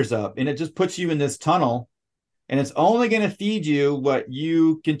blinders up and it just puts you in this tunnel, and it's only going to feed you what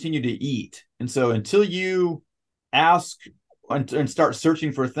you continue to eat. And so until you ask and start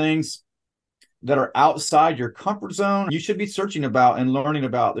searching for things that are outside your comfort zone, you should be searching about and learning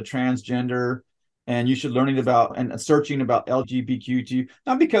about the transgender, and you should learning about and searching about LGBTQ,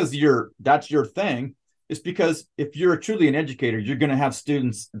 not because that's your thing. It's because if you're truly an educator, you're going to have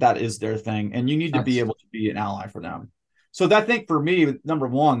students that is their thing, and you need to be That's able to be an ally for them. So that, I think for me, number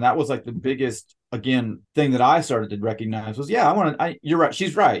one, that was like the biggest, again, thing that I started to recognize was, yeah, you're right.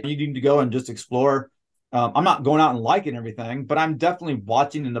 She's right. You need to go and just explore. I'm not going out and liking everything, but I'm definitely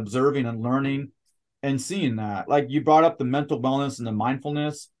watching and observing and learning and seeing that. Like you brought up the mental wellness and the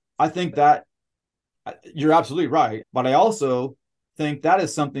mindfulness. I think that you're absolutely right. But I also think that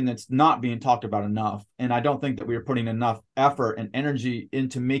is something that's not being talked about enough. And I don't think that we are putting enough effort and energy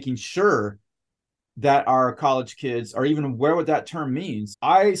into making sure that our college kids are even aware what that term means.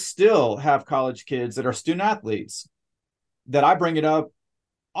 I still have college kids that are student athletes that I bring it up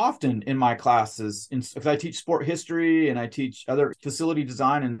often in my classes, because I teach sport history and I teach other facility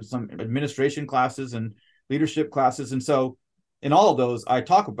design and some administration classes and leadership classes. And so in all of those, I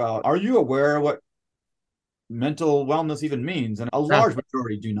talk about, are you aware of what mental wellness even means? And a yeah, large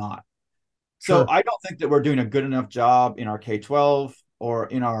majority do not. So sure. I don't think that we're doing a good enough job in our K-12 or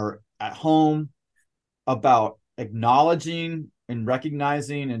in our at home about acknowledging and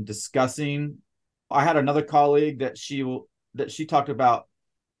recognizing and discussing. I had another colleague that she talked about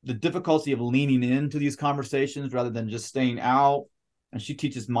the difficulty of leaning into these conversations rather than just staying out. And she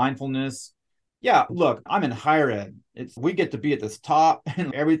teaches mindfulness. Yeah, look, I'm in higher ed. We get to be at this top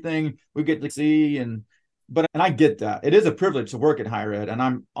and everything we get to see, and I get that. It is a privilege to work in higher ed, and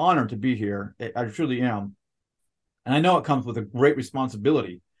I'm honored to be here. I truly am. And I know it comes with a great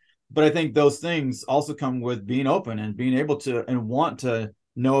responsibility. But I think those things also come with being open and being able to and want to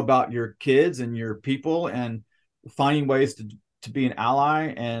know about your kids and your people, and finding ways to be an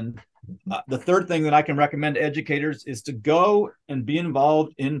ally. And the third thing that I can recommend to educators is to go and be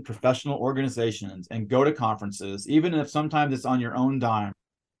involved in professional organizations and go to conferences, even if sometimes it's on your own dime.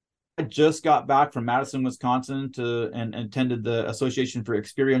 I just got back from Madison, Wisconsin and attended the Association for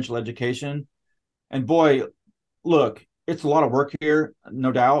Experiential Education. And boy, look, it's a lot of work here,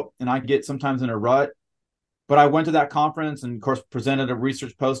 no doubt. And I get sometimes in a rut, but I went to that conference and of course presented a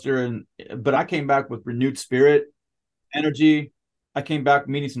research poster, but I came back with renewed spirit, energy. I came back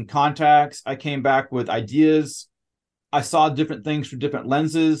meeting some contacts. I came back with ideas. I saw different things through different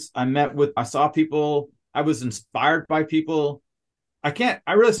lenses. I saw people. I was inspired by people. I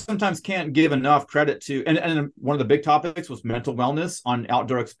really sometimes can't give enough credit to, and one of the big topics was mental wellness on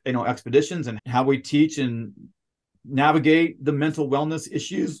outdoor, expeditions, and how we teach and navigate the mental wellness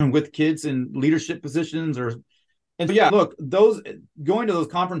issues with kids in leadership positions. And so, yeah, look, those going to those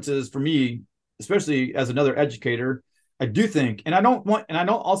conferences for me, especially as another educator, I do think, and I don't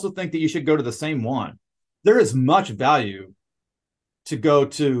also think that you should go to the same one. There is much value to go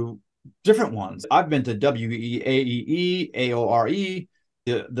to different ones. I've been to WEAEE, AORE,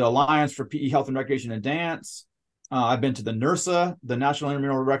 the Alliance for PE Health and Recreation and Dance. I've been to the NERSA, the National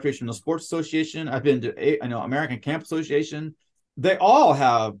Intramural Recreational Sports Association. I've been to American Camp Association. They all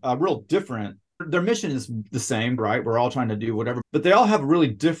have a real different. Their mission is the same, right? We're all trying to do whatever, but they all have really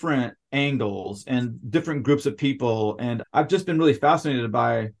different angles and different groups of people. And I've just been really fascinated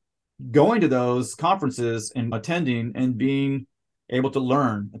by going to those conferences and attending and being able to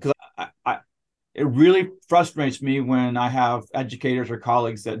learn, because it really frustrates me when I have educators or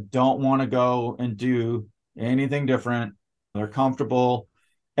colleagues that don't want to go and do anything different. They're comfortable.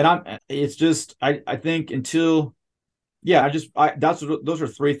 And it's just, I think until, yeah, those are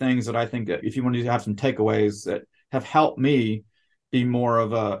three things that I think that if you want to have some takeaways that have helped me be more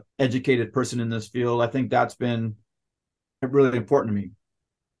of a educated person in this field, I think that's been really important to me.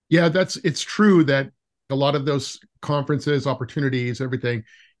 Yeah, it's true that a lot of those conferences, opportunities, everything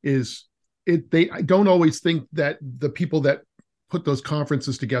is they I don't always think that the people that put those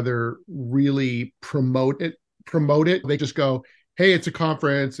conferences together really promote it. They just go, hey, it's a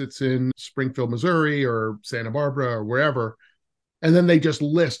conference, it's in Springfield, Missouri, or Santa Barbara, or wherever. And then they just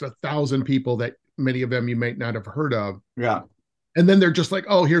list 1,000 people that many of them you might not have heard of. Yeah. And then they're just like,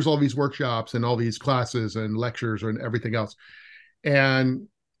 oh, here's all these workshops and all these classes and lectures and everything else. And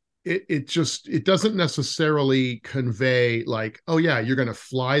it doesn't necessarily convey like, oh yeah, you're going to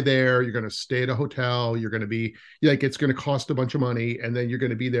fly there, you're going to stay at a hotel, you're going to be like, it's going to cost a bunch of money, and then you're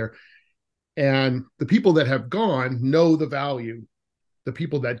going to be there. And the people that have gone know the value. The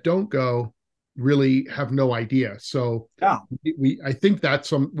people that don't go really have no idea. So Yeah. I think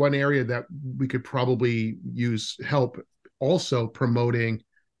that's one area that we could probably use help also promoting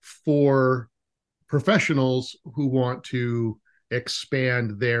for professionals who want to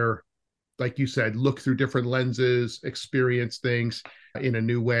expand their, like you said, look through different lenses, experience things in a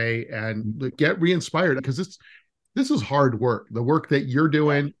new way, and get re-inspired, because this is hard work. The work that you're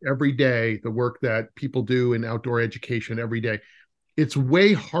doing every day, the work that people do in outdoor education every day, it's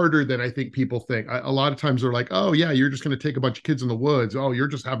way harder than I think people think. A lot of times they're like, oh yeah, you're just going to take a bunch of kids in the woods, oh, you're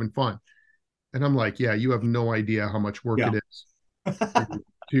just having fun. And I'm like, yeah, you have no idea how much work Yeah. it is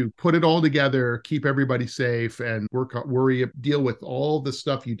to put it all together, keep everybody safe, and deal with all the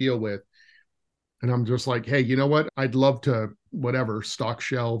stuff you deal with. And I'm just like, hey, you know what? I'd love to, whatever, stock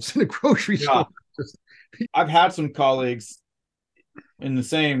shelves in a grocery Yeah. store. Just, I've had some colleagues in the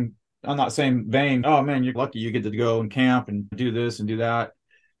same, on that same vein. Oh man, you're lucky you get to go and camp and do this and do that.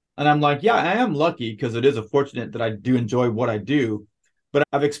 And I'm like, yeah, I am lucky because it is a fortunate that I do enjoy what I do. But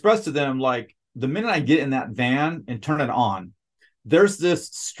I've expressed to them, like, the minute I get in that van and turn it on, there's this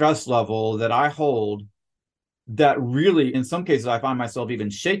stress level that I hold that really, in some cases, I find myself even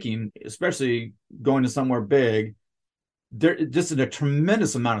shaking, especially going to somewhere big. There just a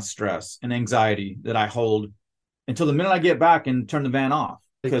tremendous amount of stress and anxiety that I hold until the minute I get back and turn the van off.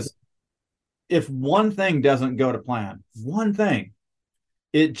 Because if one thing doesn't go to plan, one thing,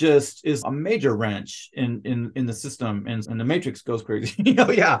 it just is a major wrench in the system, and the matrix goes crazy.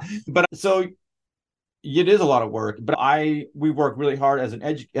 Yeah. But so it is a lot of work, but we work really hard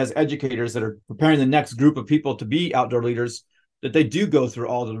as as educators that are preparing the next group of people to be outdoor leaders, that they do go through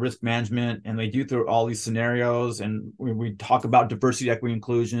all the risk management and they do through all these scenarios, and we talk about diversity, equity,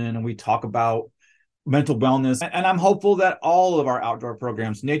 inclusion, and we talk about mental wellness. And I'm hopeful that all of our outdoor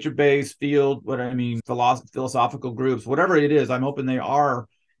programs, nature-based, field, what I mean, philosophical groups, whatever it is, I'm hoping they are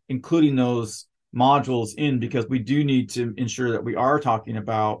including those modules in, because we do need to ensure that we are talking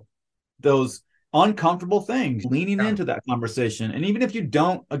about those uncomfortable things, leaning into that conversation. And even if you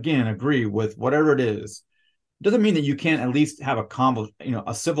don't, again, agree with whatever it is, doesn't mean that you can't at least have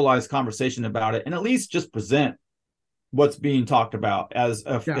a civilized conversation about it, and at least just present what's being talked about as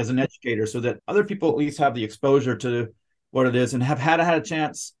an educator, so that other people at least have the exposure to what it is and have had a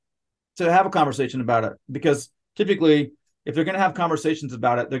chance to have a conversation about it. Because typically, if they're going to have conversations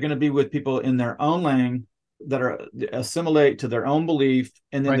about it, they're going to be with people in their own lane that are assimilate to their own belief,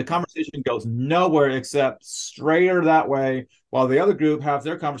 and then the conversation goes nowhere except straighter that way, while the other group have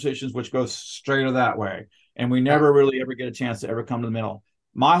their conversations which goes straighter that way, and we never really ever get a chance to ever come to the middle.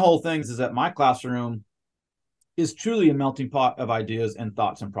 My whole thing is that my classroom is truly a melting pot of ideas and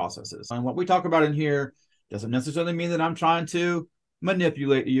thoughts and processes. And what we talk about in here doesn't necessarily mean that I'm trying to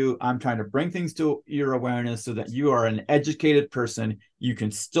manipulate you. I'm trying to bring things to your awareness so that you are an educated person. You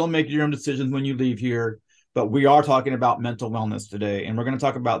can still make your own decisions when you leave here. But we are talking about mental wellness today, and we're going to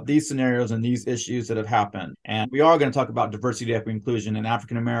talk about these scenarios and these issues that have happened. And we are going to talk about diversity, equity, inclusion, and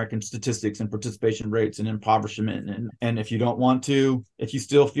African-American statistics and participation rates and impoverishment. And if you don't want to, if you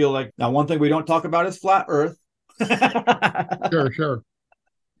still feel like, now, one thing we don't talk about is flat Earth. Sure.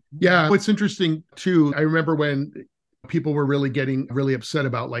 Yeah, what's interesting too, I remember when people were really getting really upset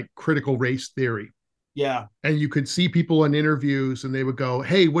about like critical race theory. Yeah. And you could see people in interviews and they would go,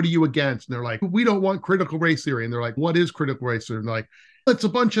 hey, what are you against? And they're like, we don't want critical race theory. And they're like, what is critical race theory? And they're like, it's a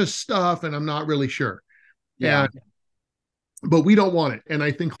bunch of stuff and I'm not really sure. Yeah. But we don't want it. And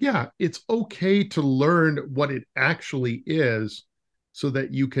I think, yeah, it's okay to learn what it actually is so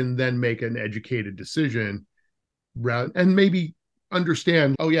that you can then make an educated decision and maybe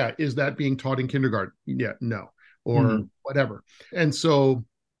understand, oh yeah, is that being taught in kindergarten? Yeah, no, or whatever. And so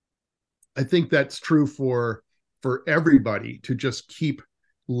I think that's true for everybody, to just keep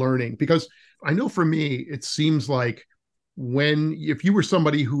learning. Because I know for me, it seems like if you were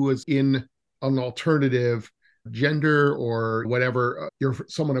somebody who was in an alternative gender or whatever, you're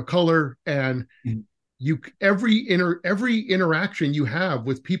someone of color, and every interaction you have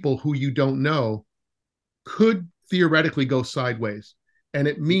with people who you don't know could theoretically go sideways, and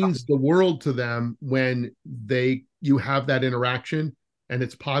it means the world to them when you have that interaction and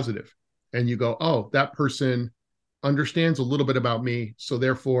it's positive, and you go, oh, that person understands a little bit about me, so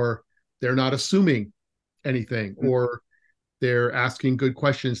therefore they're not assuming anything, or they're asking good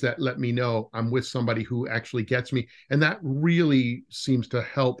questions that let me know I'm with somebody who actually gets me. And that really seems to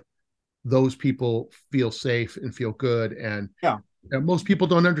help those people feel safe and feel good. And most people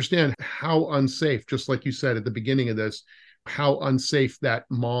don't understand how unsafe, just like you said at the beginning of this, how unsafe that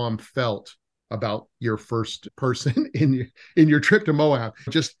mom felt about your first person in your trip to Moab.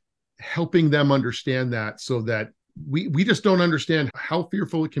 Just helping them understand that, so that we just don't understand how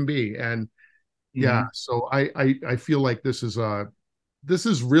fearful it can be. And yeah, so I feel like this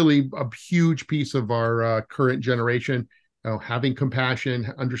is really a huge piece of our current generation, having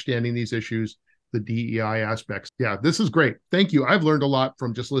compassion, understanding these issues, the DEI aspects. Yeah, this is great. Thank you. I've learned a lot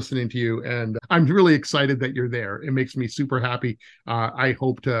from just listening to you, and I'm really excited that you're there. It makes me super happy. I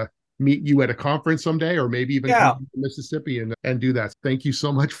hope to meet you at a conference someday, or maybe even Yeah. come to Mississippi and do that. Thank you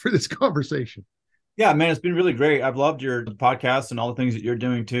so much for this conversation. Yeah, man, it's been really great. I've loved your podcast and all the things that you're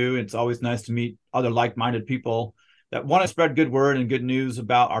doing too. It's always nice to meet other like-minded people that want to spread good word and good news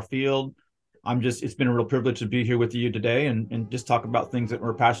about our field. It's been a real privilege to be here with you today and just talk about things that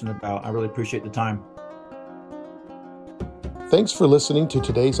we're passionate about. I really appreciate the time. Thanks for listening to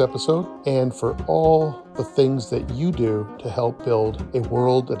today's episode and for all the things that you do to help build a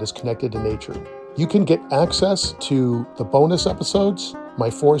world that is connected to nature. You can get access to the bonus episodes, my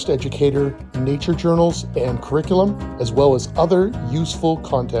forest educator nature journals and curriculum, as well as other useful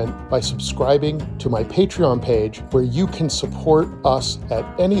content by subscribing to my Patreon page, where you can support us at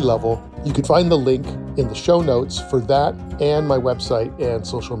any level. You can find the link in the show notes for that and my website and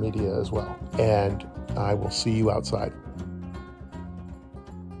social media as well. And I will see you outside.